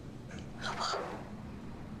好不好？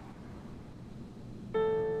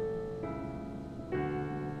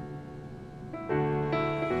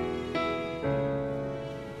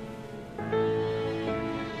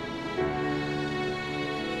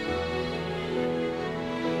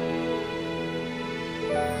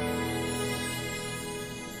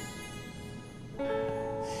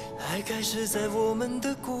爱开始在我们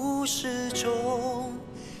的故事中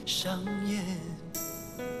上演，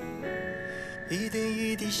一点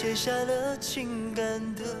一滴写下了情感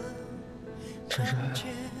的章节。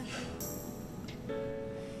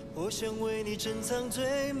我想为你珍藏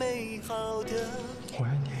最美好的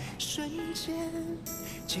瞬间，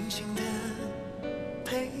精心的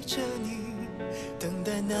陪着你，等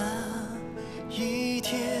待那一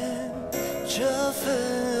天。这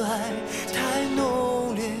份爱太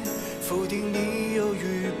浓烈，否定你犹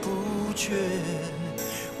豫不决，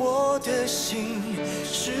我的心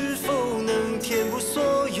是否能填补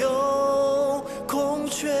所有空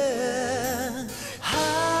缺？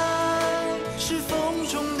爱是风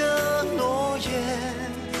中的诺言，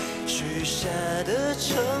许下的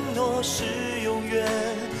承诺是永远，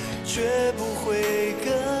绝不会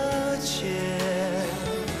搁浅。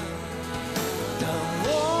当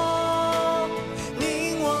我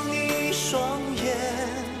凝望你双眼，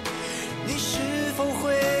你是否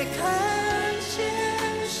会看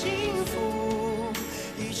见幸福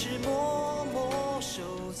一直默默守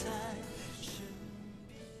在身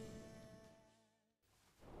边？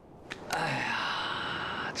哎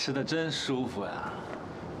呀，吃的真舒服呀！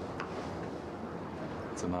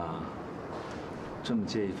怎么，这么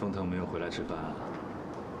介意风腾没有回来吃饭啊？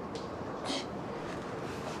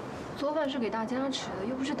做饭是给大家吃的，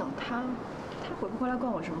又不是等他，他回不回来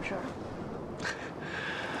关我什么事儿？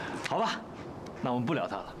好吧，那我们不聊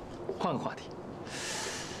他了，换个话题。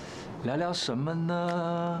聊聊什么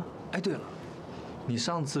呢？哎，对了，你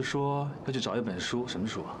上次说要去找一本书，什么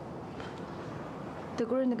书啊？ The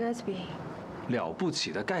Great Gatsby。了不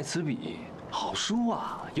起的盖茨比，好书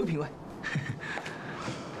啊，有品味。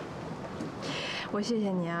我谢谢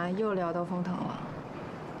你啊，又聊到风腾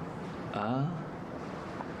了。啊？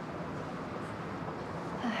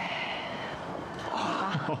哎，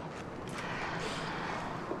好吧，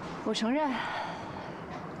我承认，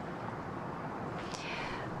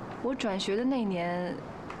我转学的那年，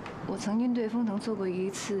我曾经对风腾做过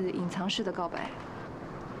一次隐藏式的告白。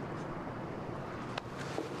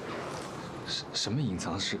什么隐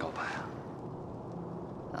藏式告白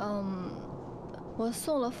啊？我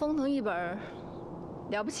送了风腾一本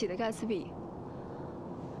了不起的盖茨比，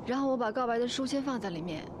然后我把告白的书签放在里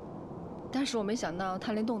面，但是我没想到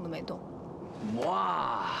他连动都没动。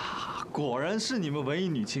哇，果然是你们文艺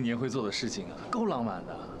女青年会做的事情啊，够浪漫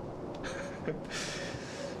的。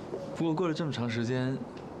不过过了这么长时间，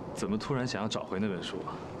怎么突然想要找回那本书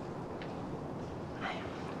啊？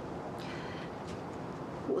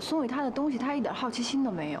我送给他的东西，他一点好奇心都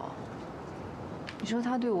没有。你说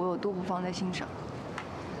他对我有多不放在心上？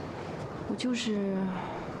我就是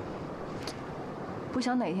不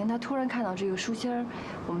想哪天他突然看到这个书签儿，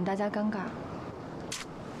我们大家尴尬。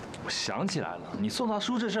我想起来了，你送他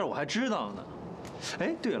书这事儿我还知道呢。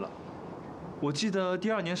哎，对了，我记得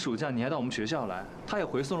第2年暑假你还到我们学校来，他也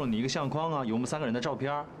回送了你一个相框啊，有我们3个人的照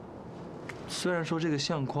片。虽然说这个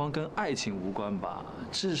相框跟爱情无关吧，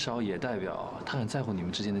至少也代表他很在乎你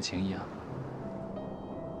们之间的情谊啊。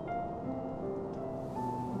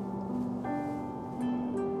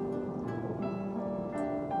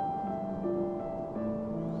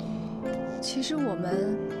其实我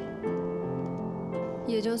们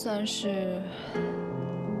也就算是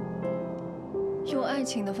用爱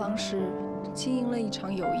情的方式经营了一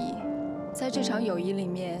场友谊，在这场友谊里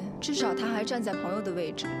面，至少他还站在朋友的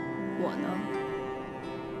位置，我呢，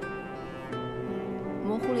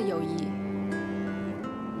模糊了友谊，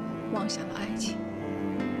妄想了爱情。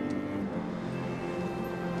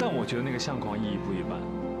但我觉得那个相框意义不一般，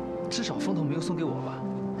至少风头没有送给我吧。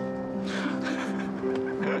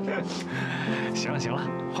行了行了，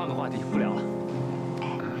换个话题，不聊了。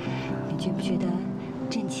你觉不觉得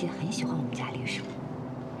郑琪很喜欢我们家丽叔？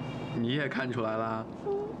你也看出来了？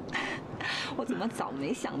我怎么早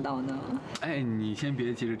没想到呢？哎，你先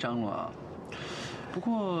别急着张罗啊。不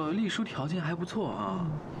过丽叔条件还不错啊，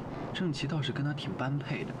郑琪倒是跟他挺般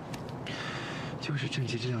配的。就是郑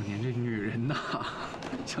琪这2年这女人呐，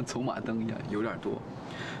像走马灯一样，有点多，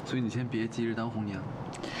所以你先别急着当红娘。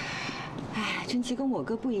哎，郑琪跟我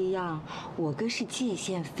哥不一样，我哥是界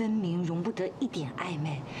限分明，容不得一点暧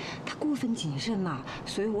昧，他过分谨慎嘛，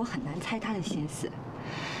所以我很难猜他的心思。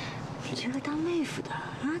你这个当妹夫的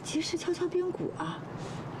啊，其实敲敲边鼓啊。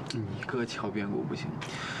你哥敲边鼓不行，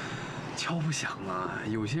敲不响嘛。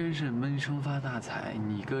有些人是闷声发大财，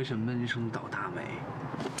你哥是闷声倒大霉。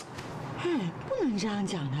哎，不能这样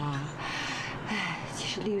讲的。哎，其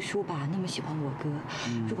实丽叔吧那么喜欢我哥，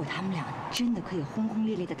如果他们俩真的可以轰轰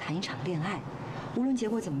烈烈的谈一场恋爱，无论结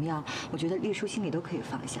果怎么样，我觉得丽叔心里都可以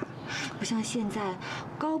放下，不像现在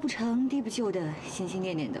高不成低不就的，心心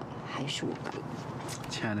念念的还是我哥。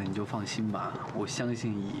亲爱的，你就放心吧，我相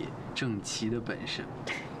信以郑琪的本事，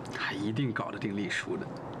他一定搞得定丽叔的。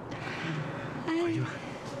回去吧。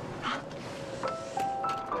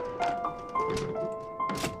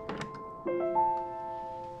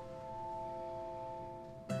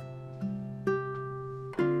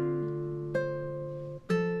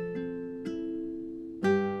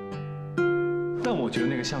但我觉得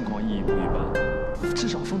那个相框意义不一般，至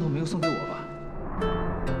少风头没有送给我吧。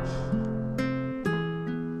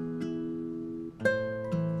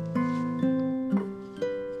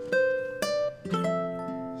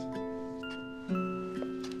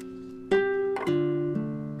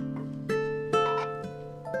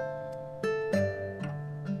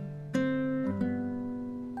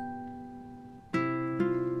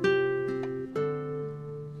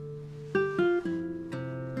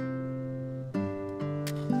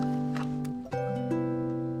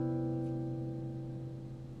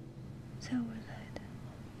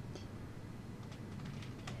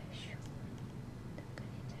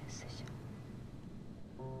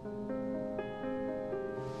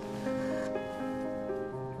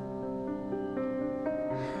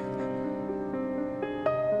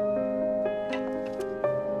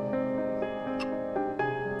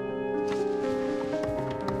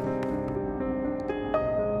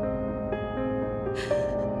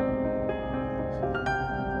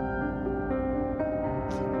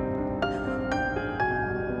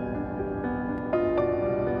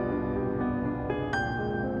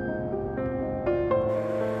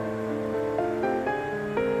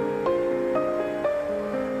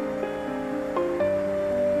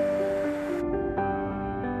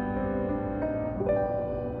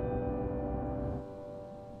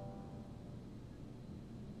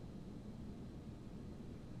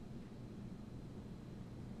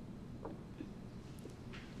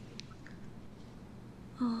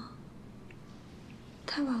哦，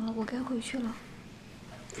太晚了，我该回去了。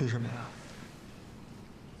为什么呀？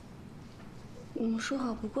我们说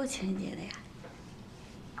好不过情人节的呀。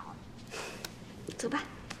走吧。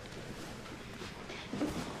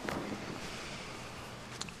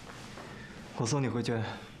我送你回去。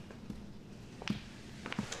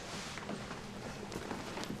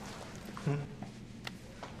嗯。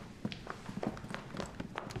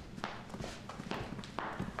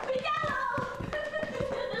回家喽！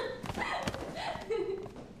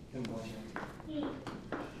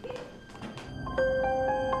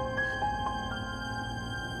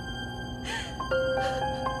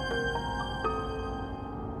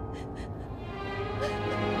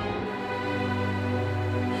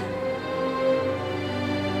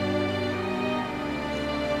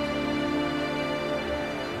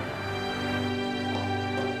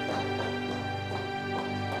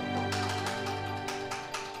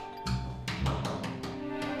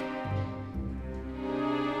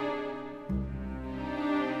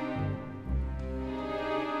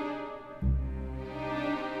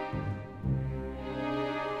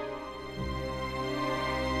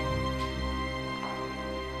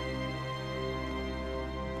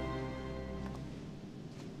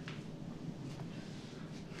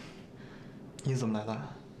你怎么来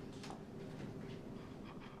了？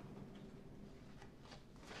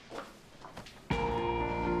福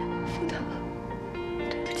特，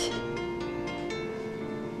对不起，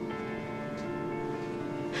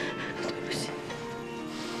对不起。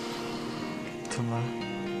怎么了？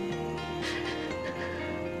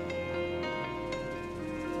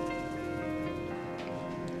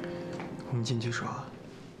我们进去说。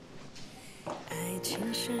爱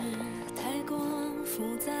情是太过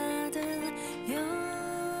复杂的游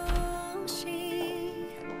戏，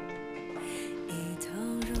一投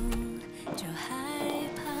入就害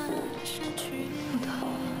怕失去。福特，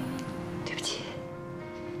对不起。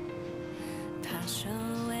怕受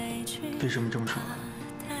委屈，为什么这么说？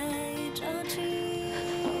太着急。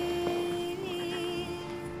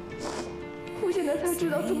我现在才知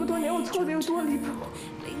道，这么多年我错的有多离谱。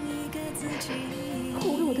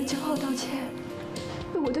我为我的骄傲道歉，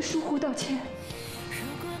为我的疏忽道歉，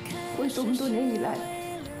为这么多年以来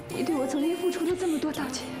你对我曾经付出的这么多道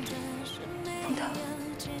歉。福特，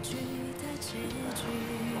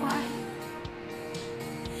我爱你。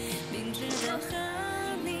明知道和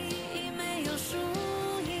你已没有输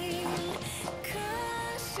赢，可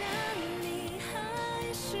想你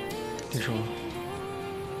还是你说，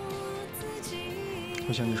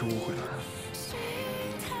我想你是误会了。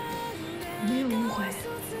没有误会，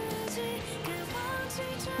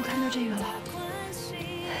我看到这个了。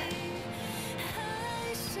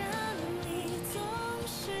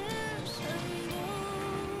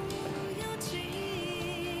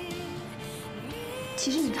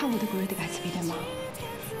其实你看我的 Great Gatsby 对吗？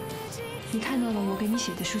你看到了我给你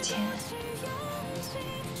写的书签，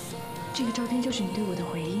这个照片就是你对我的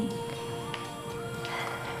回应。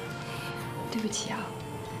对不起啊，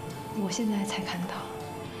我现在才看到。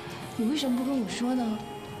你为什么不跟我说呢？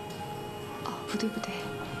哦，不对不对，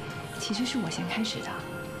其实是我先开始的。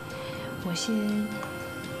我先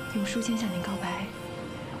用书签向你告白，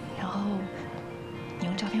然后你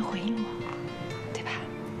用照片回应我，对吧？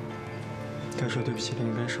该说对不起的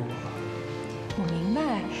应该是我。我明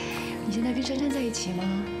白，你现在跟珊珊在一起吗？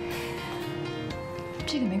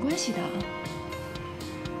这个没关系的。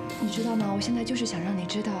你知道吗？我现在就是想让你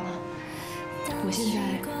知道，我现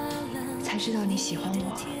在才知道你喜欢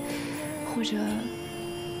我。或者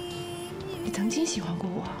你曾经喜欢过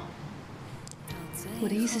我，我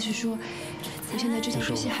的意思是说，我现在这场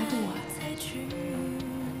游戏还不晚。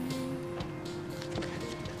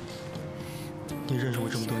你认识我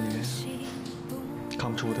这么多年，看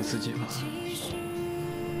不出我的自己吗？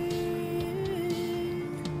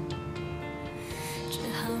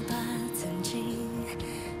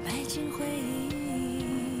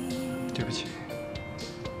对不起。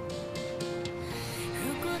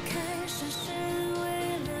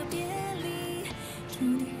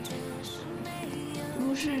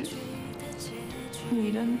不是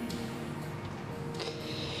你的，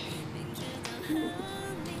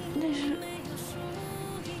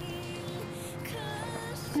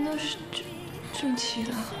那是郑琦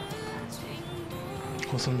的。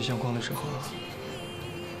我送你相框的时候，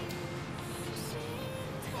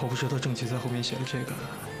我不知道郑琦在后面写了这个。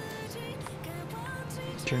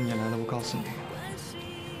这1年来了，我告诉你，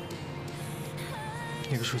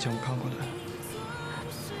那个书签我看过了。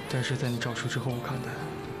但是在你找书之后，我看的。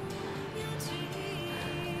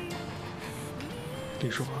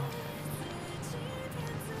李叔，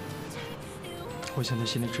我现在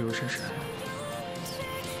心里只有珊珊。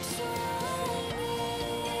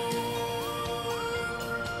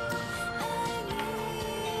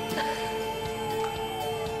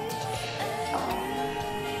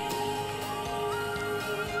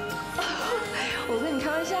我跟你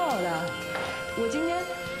开玩笑的，我今天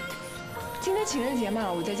情人节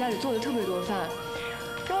嘛，我在家里做了特别多饭，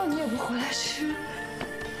然后你也不回来吃。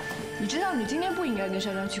你知道你今天不应该跟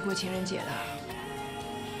珊珊去过情人节的。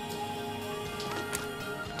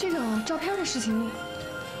这个照片的事情，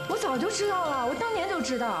我早就知道了，我当年就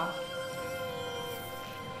知道。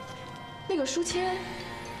那个书签，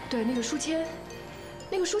对，那个书签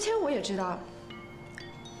我也知道，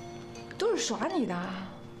都是耍你的。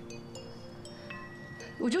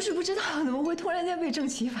我就是不知道怎么会突然间被郑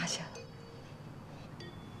琦发现了。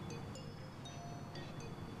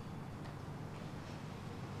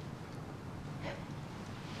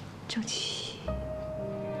郑琦，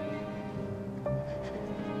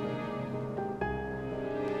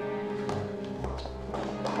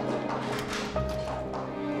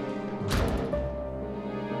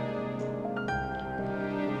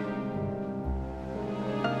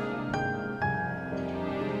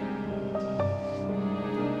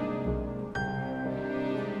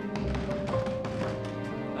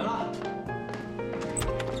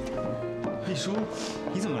叔，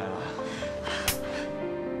你怎么来了？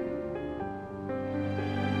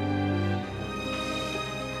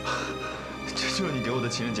这就是你给我的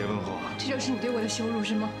情人节问候啊！这就是你对我的羞辱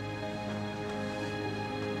是吗？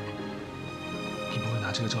你不会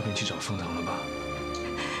拿这个照片去找封腾了吧？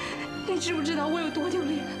你知不知道我有多丢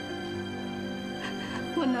脸？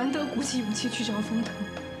我难得鼓起勇气去找封腾，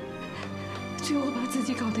最后把自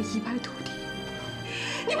己搞得一败涂地。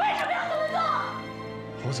你为什么要这么做？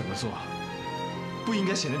我怎么做？不应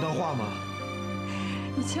该写那段话吗？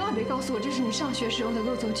你千万别告诉我这是你上学时候的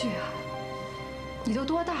恶作剧啊！你都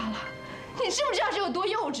多大了？你知不知道这有多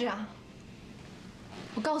幼稚啊？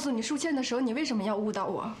我告诉你书签的时候，你为什么要误导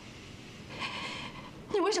我？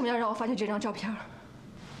你为什么要让我发现这张照片？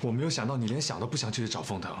我没有想到你连想都不想去找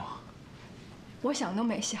封腾。我想都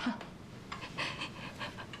没想。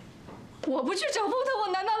我不去找封腾，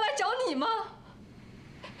我难道来找你吗？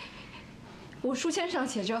我书签上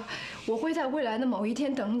写着我会在未来的某一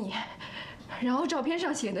天等你，然后照片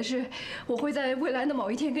上写的是我会在未来的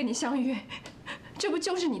某一天跟你相遇。这不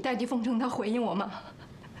就是你代替风筝他回应我吗？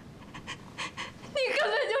你根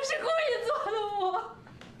本就是故意做的我。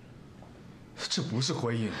这不是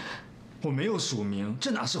回应，我没有署名，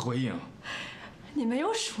这哪是回应？你没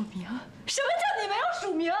有署名？什么叫你没有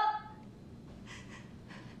署名？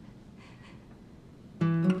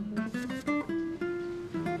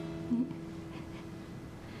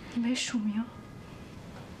你没署名？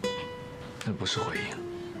那不是回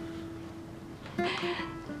应。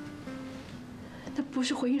那不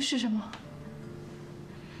是回应是什么？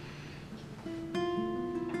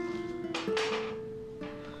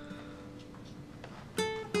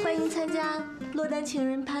欢迎参加落单情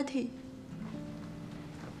人 party。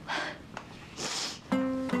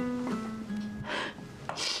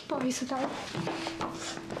不好意思打扰。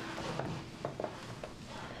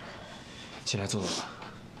进来坐坐吧。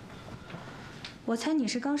我猜你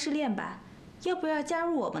是刚失恋吧？要不要加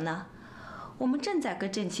入我们呢？我们正在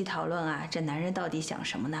跟正妻讨论啊，这男人到底想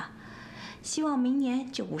什么呢？希望明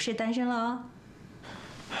年就不是单身了哦。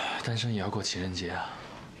单身也要过情人节啊。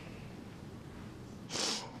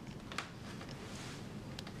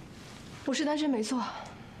我是单身没错，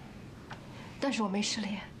但是我没失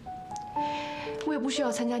恋，我也不需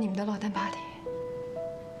要参加你们的落单 party。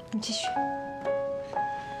你继续。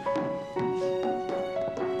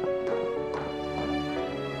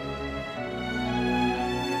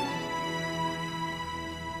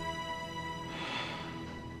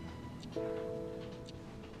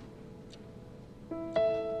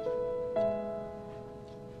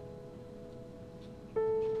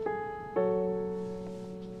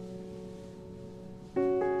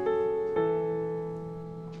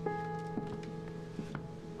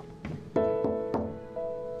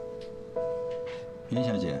严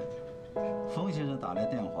小姐，冯先生打来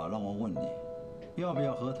电话让我问你，要不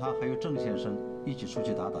要和他还有郑先生一起出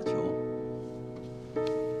去打打球？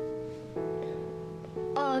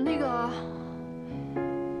那个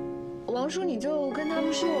王叔，你就跟他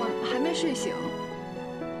们说我还没睡醒。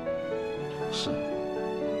是。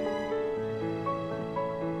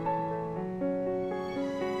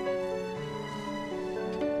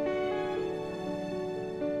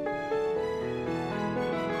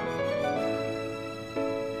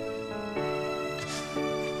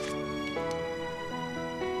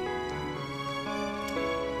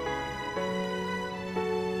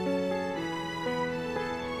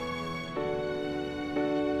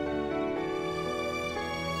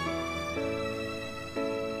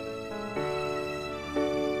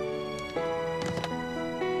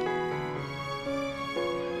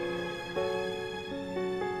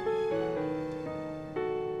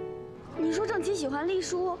你说郑琪喜欢丽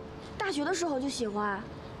叔，大学的时候就喜欢？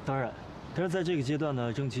当然，但是在这个阶段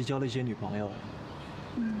呢，郑琪交了一些女朋友。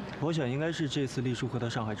我想应该是这次丽叔回到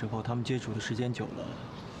上海之后，他们接触的时间久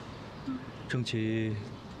了，郑琪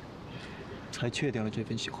才确定了这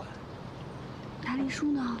份喜欢。那丽叔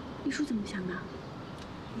呢？丽叔怎么想的？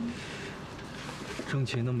郑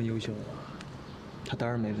琪那么优秀，他当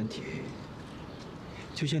然没问题。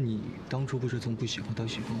就像你当初不是从不喜欢到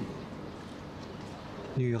喜欢我？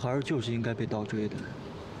女孩就是应该被倒追的。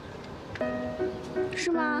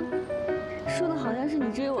是吗？说的好像是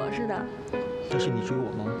你追我似的。那是你追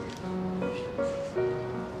我吗？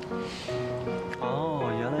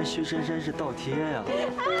哦，原来薛珊珊是倒贴呀！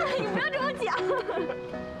你不要这么讲。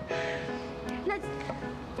那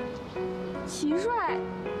齐帅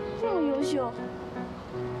那么优秀，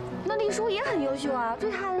那丽叔也很优秀啊，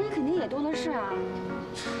追他的人肯定也多的是啊。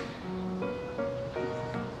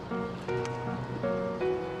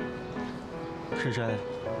珊珊。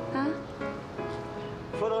啊？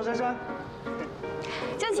佛等珊珊。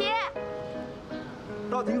郑琪。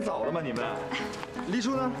到挺早了嘛，你们。黎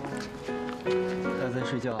叔呢？还在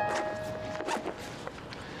睡觉。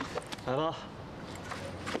来吧。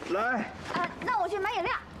来。那我去买饮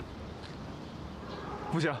料。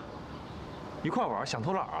不行，一块玩想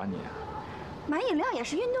偷懒啊你？买饮料也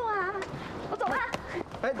是运动啊，我走了。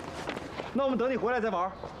哎，那我们等你回来再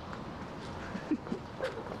玩。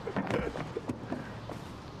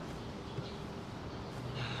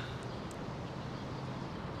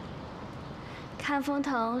看风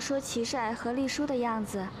腾说齐帅和丽叔的样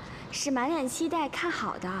子，是满脸期待看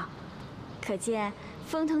好的，可见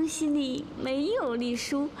风腾心里没有丽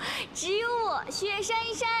叔，只有我雪山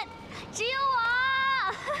一山，只有我。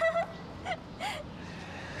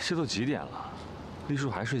这都几点了，丽叔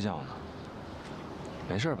还睡觉呢？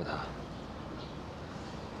没事吧他？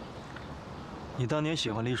你当年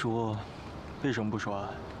喜欢丽叔，为什么不说啊？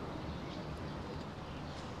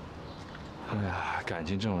哎呀，感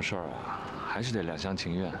情这种事儿啊，还是得两厢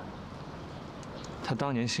情愿。他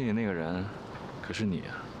当年心里那个人，可是你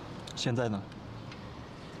啊。现在呢？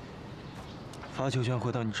发球权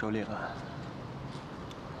回到你手里了。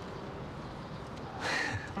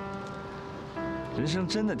人生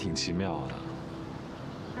真的挺奇妙的，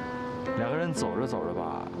两个人走着走着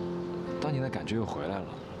吧，当年的感觉又回来了。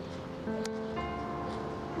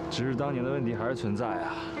只是当年的问题还是存在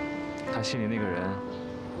啊，他心里那个人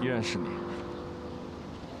依然是你。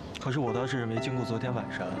可是我倒是认为，经过昨天晚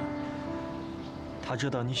上，他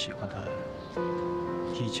知道你喜欢他，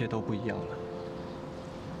一切都不一样了。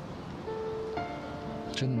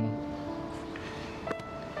真的吗？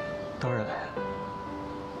当然。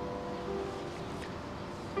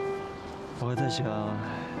我还在想，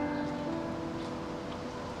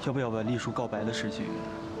要不要把丽叔告白的事情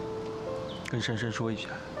跟珊珊说一下。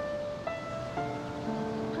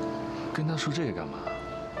跟他说这个干嘛？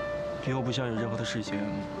因为我不想有任何的事情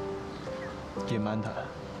隐瞒他。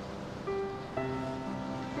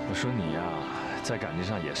我说你呀，在感情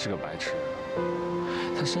上也是个白痴。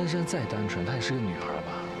她珊珊再单纯，她也是个女孩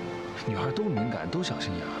吧？女孩都敏感，都小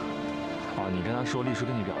心眼。啊，你跟她说丽叔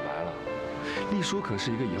跟你表白了，丽叔可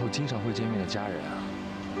是一个以后经常会见面的家人啊。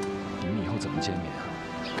你们以后怎么见面啊？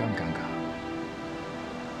尴不尴尬？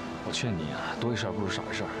我劝你啊，多一事不如少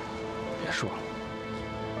一事，别说了。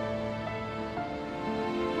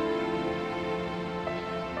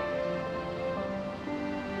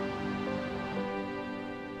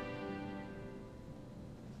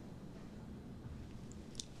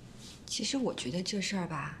其实我觉得这事儿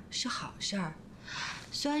吧是好事儿，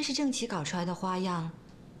虽然是郑棋搞出来的花样，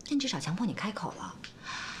但至少强迫你开口了。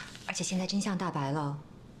而且现在真相大白了，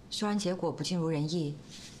虽然结果不尽如人意，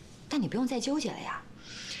但你不用再纠结了呀。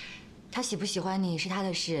他喜不喜欢你是他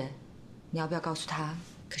的事，你要不要告诉他，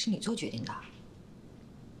可是你做决定的。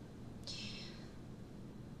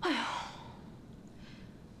哎呦，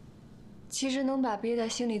其实能把憋在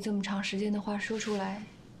心里这么长时间的话说出来，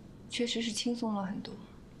确实是轻松了很多。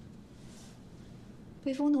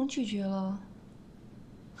被风腾拒绝了，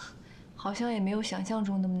好像也没有想象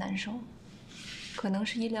中那么难受，可能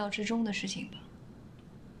是意料之中的事情吧。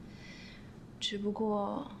只不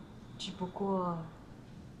过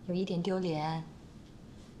有一点丢脸，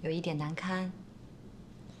有一点难堪。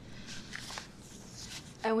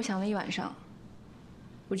哎，我想了一晚上，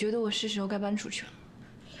我觉得我是时候该搬出去了。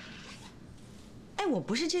哎，我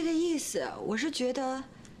不是这个意思，我是觉得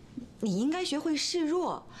你应该学会示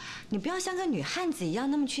弱，你不要像个女汉子一样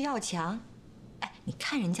那么去要强。哎，你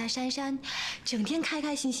看人家珊珊，整天开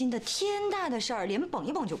开心心的，天大的事儿连绷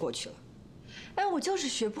一绷就过去了。哎，我就是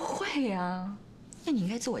学不会呀。那你应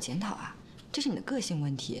该自我检讨啊，这是你的个性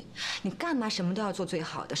问题。你干嘛什么都要做最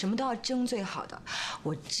好的，什么都要争最好的？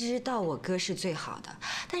我知道我哥是最好的，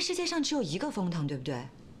但世界上只有一个风腾，对不对？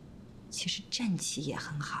其实郑棋也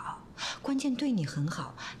很好，关键对你很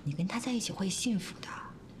好，你跟他在一起会幸福的。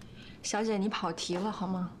小姐，你跑题了好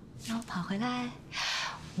吗？让我跑回来。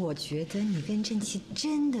我觉得你跟郑棋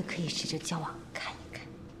真的可以试着交往看一看。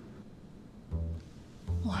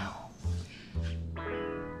哇哟！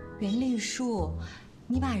袁丽树，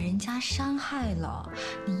你把人家伤害了，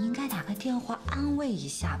你应该打个电话安慰一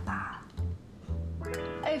下吧。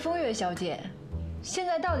哎，风月小姐，现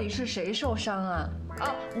在到底是谁受伤啊？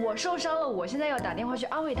啊，我受伤了，我现在要打电话去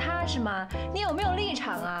安慰他是吗？你有没有立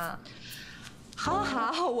场啊？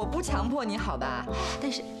好，我不强迫你，好吧？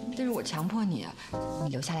但是我强迫你，你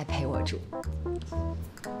留下来陪我住。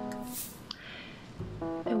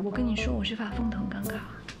哎，我跟你说，我是怕风腾尴尬。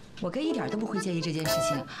我哥一点都不会介意这件事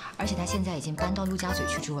情，而且他现在已经搬到陆家嘴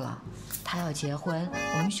去住了。他要结婚，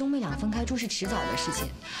我们兄妹俩分开住是迟早的事情。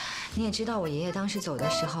你也知道，我爷爷当时走的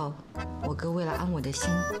时候，我哥为了安我的心，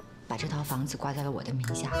把这套房子挂在了我的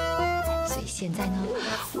名下。所以现在呢，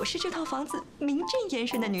我是这套房子名正言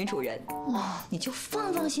顺的女主人。你就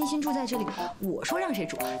放放心心住在这里，我说让谁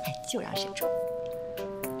住，就让谁住。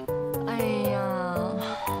哎呀，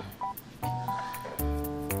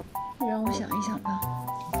你让我想一想吧。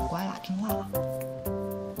乖了，听话了。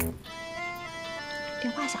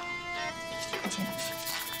电话响了，接了。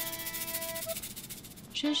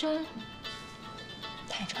珊珊，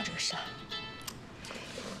他也知道这个事啊。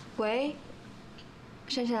喂，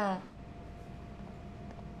珊珊。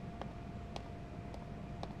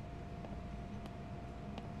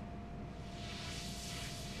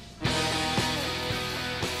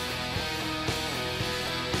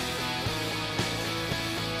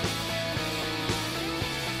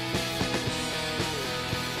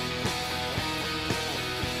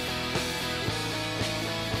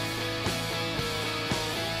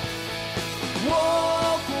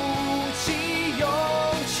我鼓起勇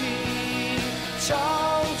气唱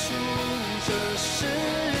出这诗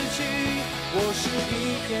句，我是一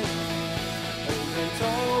片云，恩恩投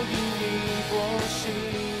影你我心。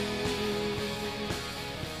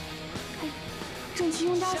郑琦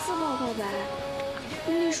用大四报告白，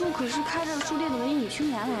丽叔可是开着书店的文艺女青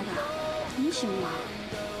年来的，您行吗？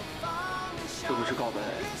这不是告白，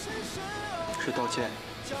是道歉。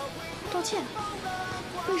道歉？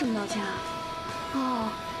为什么道歉啊？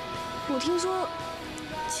哦，我听说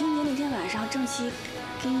情人节那天晚上，郑琦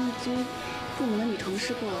跟一堆部门的女同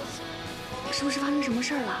事过了，是不是发生什么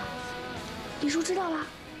事儿了？丽叔知道啦？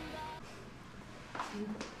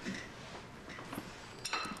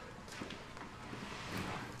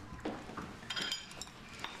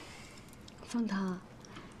凤腾，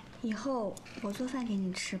以后我做饭给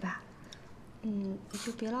你吃吧，你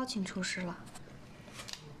就别老请厨师了。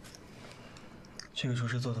这个厨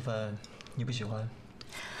师做的饭你不喜欢？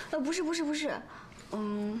不是，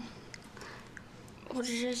我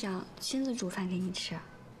只是想亲自煮饭给你吃。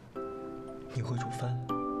你会煮饭？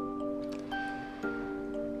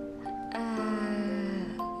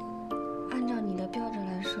按照你的标准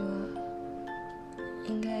来说，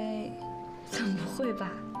应该总不会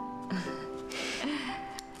吧？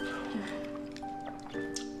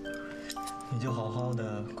你就好好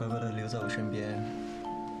的、乖乖的留在我身边，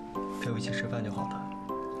陪我一起吃饭就好了，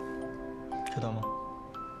知道吗？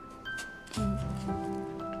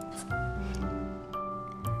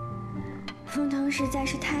凤腾实在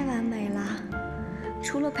是太完美了，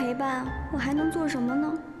除了陪伴，我还能做什么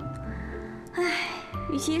呢？唉，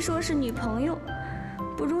与其说是女朋友，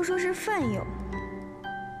不如说是饭友。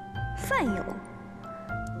饭友，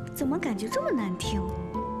怎么感觉这么难听？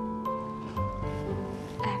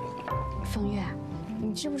哎，风月，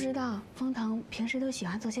你知不知道风腾平时都喜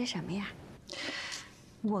欢做些什么呀？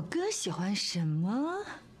我哥喜欢什么？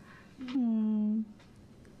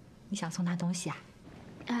你想送他东西啊？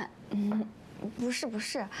不是，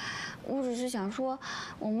我只是想说，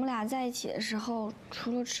我们俩在一起的时候，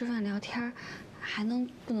除了吃饭聊天，还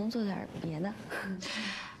不能做点别的？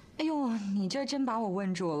哎呦，你这真把我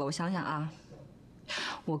问住了。我想想啊，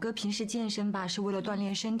我哥平时健身吧是为了锻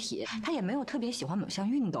炼身体，他也没有特别喜欢某项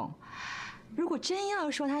运动。如果真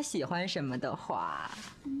要说他喜欢什么的话，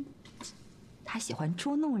他喜欢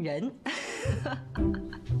捉弄人，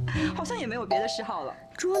好像也没有别的嗜好了。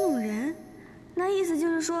捉弄人？那意思就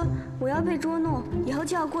是说，我要被捉弄，以后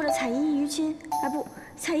就要过着彩衣娱亲，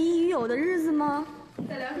彩衣娱友的日子吗？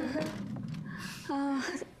在聊什么？啊，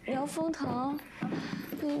聊风腾。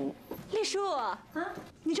丽叔啊，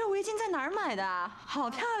你这围巾在哪儿买的？好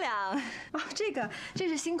漂亮！哦，这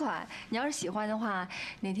是新款，你要是喜欢的话，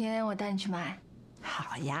哪天我带你去买。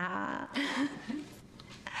好呀。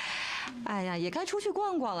哎呀，也该出去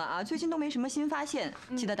逛逛了啊！最近都没什么新发现，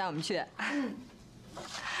记得带我们去。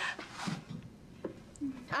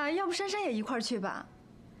要不珊珊也一块儿去吧？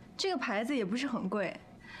这个牌子也不是很贵，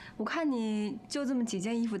我看你就这么几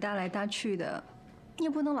件衣服搭来搭去的，你也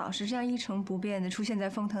不能老是这样一成不变的出现在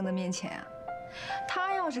风腾的面前啊。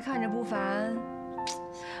他要是看着不烦，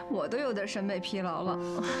我都有点审美疲劳了。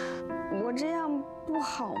我这样不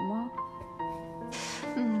好吗？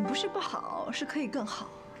不是不好，是可以更好。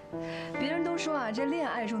别人都说啊，这恋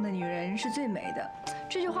爱中的女人是最美的。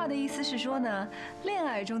这句话的意思是说呢，恋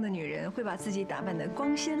爱中的女人会把自己打扮得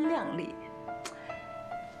光鲜亮丽。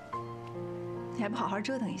你还不好好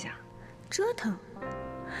折腾一下？折腾？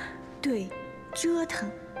对，折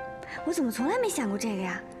腾。我怎么从来没想过这个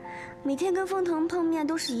呀？每天跟风腾碰面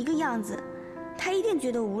都是一个样子，他一定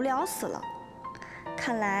觉得无聊死了。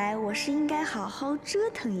看来我是应该好好折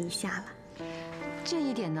腾一下了。这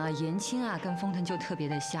一点呢，颜青啊跟风腾就特别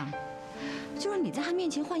的像，就是你在他面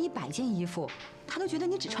前换100件衣服，他都觉得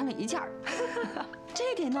你只穿了1件儿。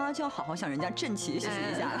这一点呢，就要好好向人家郑琦学习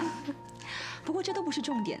一下了。不过这都不是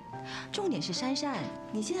重点，重点是珊珊，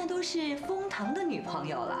你现在都是封腾的女朋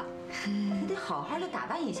友了，你得好好的打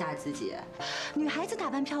扮一下自己。女孩子打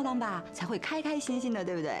扮漂亮吧，才会开开心心的，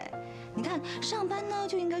对不对？你看上班呢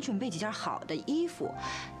就应该准备几件好的衣服，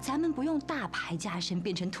咱们不用大牌加身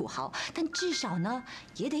变成土豪，但至少呢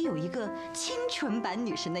也得有一个清纯版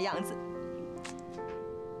女神的样子。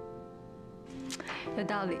有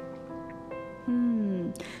道理。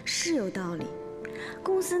是有道理。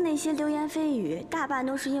公司那些流言蜚语，大半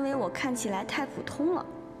都是因为我看起来太普通了。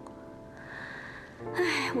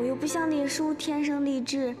唉，我又不像烈叔天生丽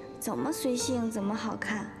质，怎么随性怎么好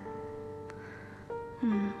看。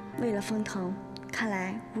为了封腾，看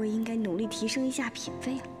来我也应该努力提升一下品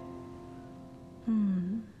味了。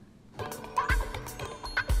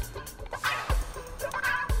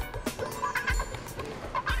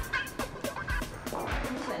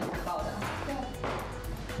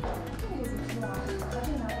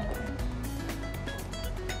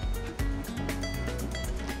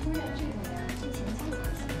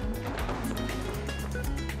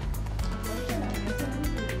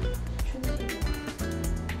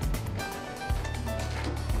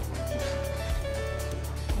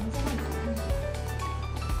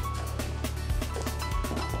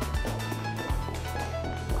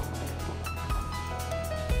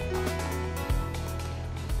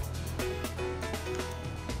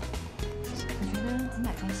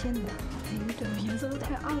鲜的，对，颜色都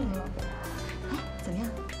太暗了。怎么样？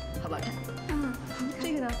好不好看？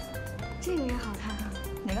这个呢？这个也好看啊。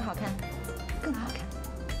哪个好看？更好看。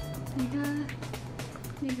你看，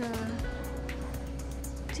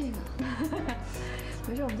这个。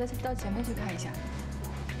没事，我们再到前面去看一下。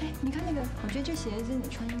哎，你看那个，我觉得这鞋子你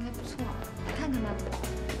穿应该不错，来看看吧。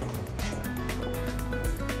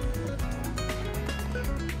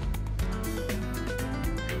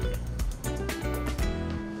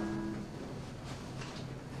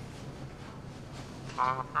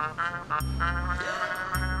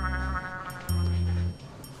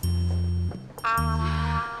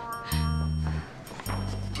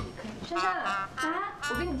珊珊，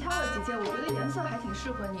我给你挑了几件，我觉得颜色还挺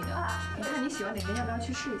适合你的。你看你喜欢哪件，要不要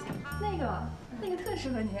去试一下？那个特适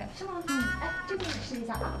合你，是吗？哎，这件你试一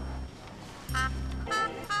下啊。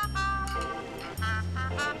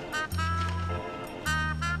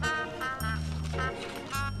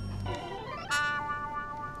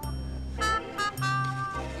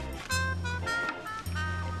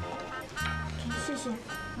谢谢，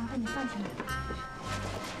麻烦你放进来。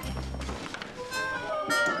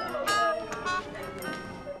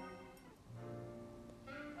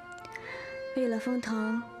为了封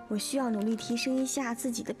腾，我需要努力提升一下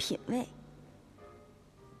自己的品味。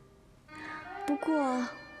不过，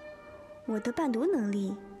我的伴读能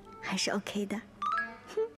力还是 OK 的。